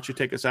us, man. Why don't you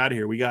take us out of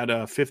here? We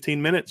got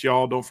 15 minutes,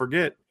 y'all. Don't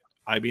forget,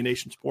 IB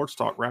Nation Sports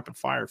Talk, rapid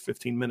fire,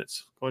 15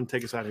 minutes. Go ahead and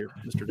take us out of here,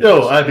 Mr. Davis.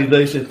 Yo, IB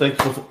Nation,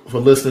 thanks for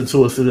listening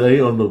to us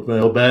today on the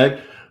Mailbag.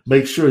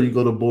 Make sure you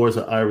go to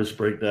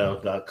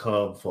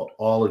boards@irishbreakdown.com for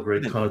all the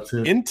great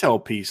content.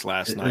 Intel piece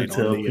last night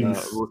on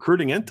the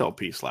recruiting intel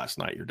piece last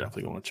night. You're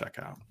definitely going to check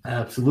out.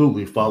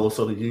 Absolutely. Follow us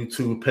on the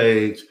YouTube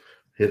page.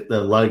 Hit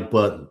that like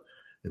button.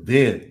 And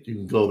then you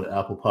can go to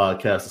Apple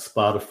Podcasts and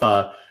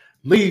Spotify.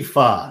 Leave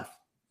 5.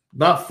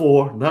 Not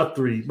 4, not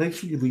 3. Make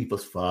sure you leave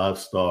us 5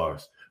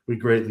 stars. We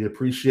greatly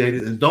appreciate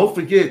it. And don't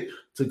forget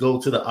to go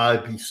to the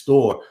IB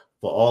store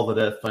for all of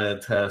that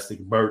fantastic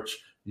merch.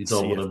 You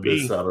don't want to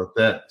miss out on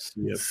that.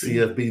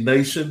 CFB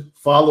Nation,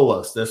 follow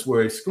us. That's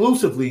where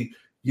exclusively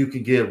you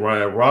can get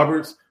Ryan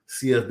Roberts,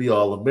 CFB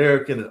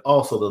All-American, and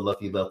also the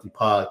Lucky Lefty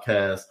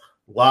podcast.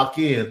 Lock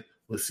in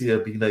with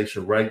CFB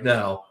Nation right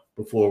now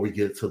before we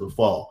get to the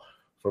fall.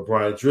 For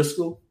Brian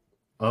Driscoll,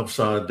 I'm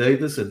Sean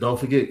Davis. And don't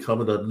forget,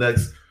 coming up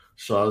next,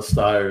 Sean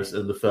Stiers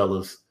and the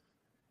fellas.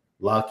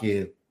 Lock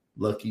in.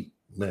 Lucky.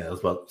 Man, I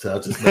was about to say, I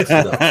just messed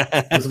it up.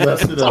 Just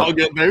messed it it's up. All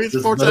good, baby.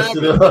 Sports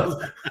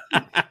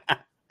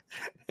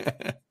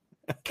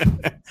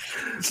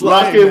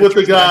Lock in with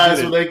the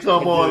guys when they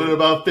come on in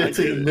about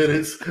 15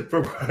 minutes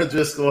for Brian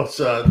Driscoll and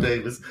Sean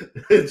Davis.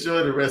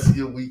 Enjoy the rest of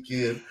your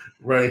weekend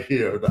right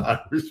here on the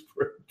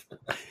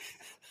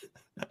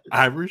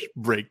Irish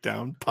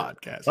Breakdown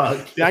podcast.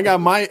 Yeah, I got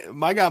my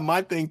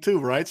thing too,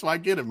 right? So I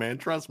get it, man.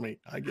 Trust me.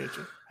 I get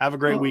you. Have a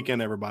great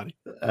weekend, everybody.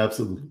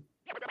 Absolutely.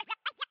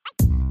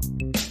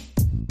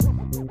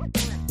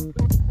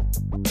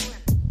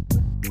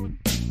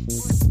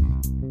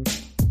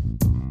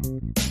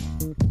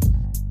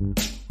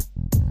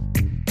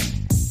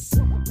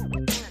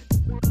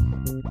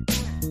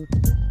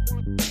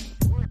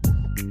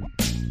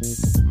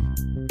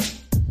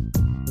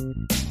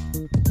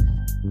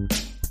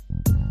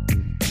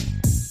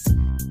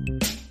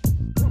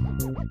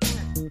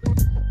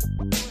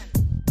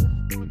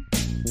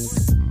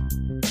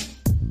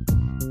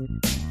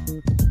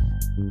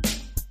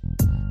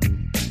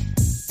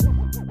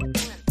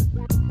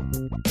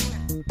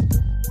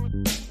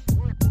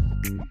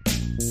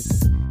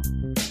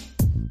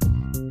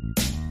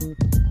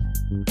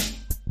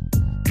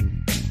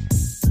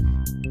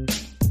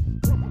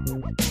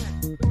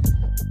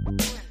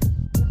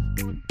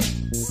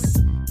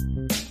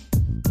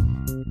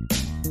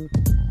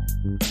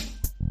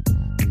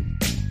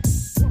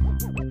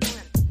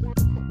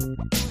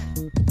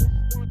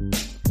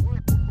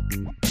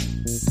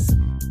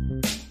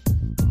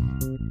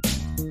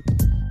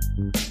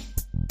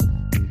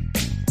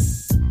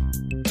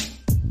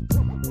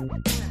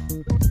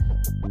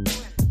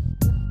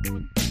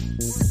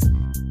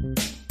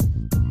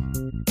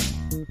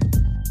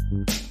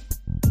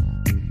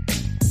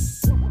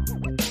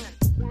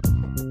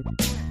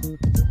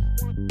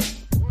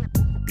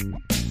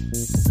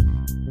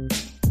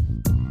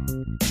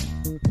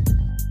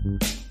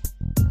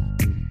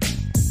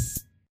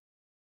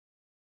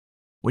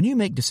 When you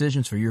make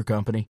decisions for your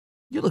company,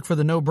 you look for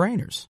the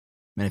no-brainers.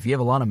 And if you have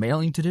a lot of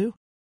mailing to do,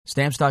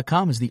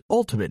 Stamps.com is the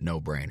ultimate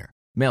no-brainer.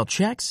 Mail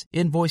checks,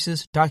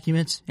 invoices,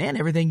 documents, and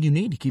everything you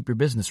need to keep your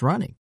business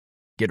running.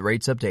 Get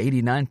rates up to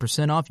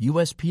 89% off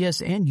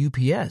USPS and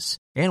UPS.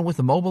 And with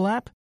the mobile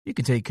app, you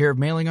can take care of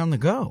mailing on the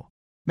go.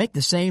 Make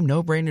the same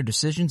no-brainer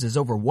decisions as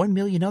over 1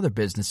 million other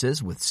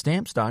businesses with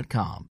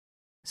Stamps.com.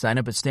 Sign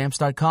up at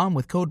Stamps.com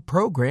with code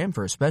PROGRAM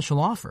for a special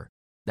offer.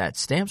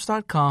 That's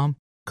Stamps.com,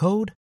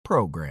 code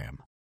PROGRAM.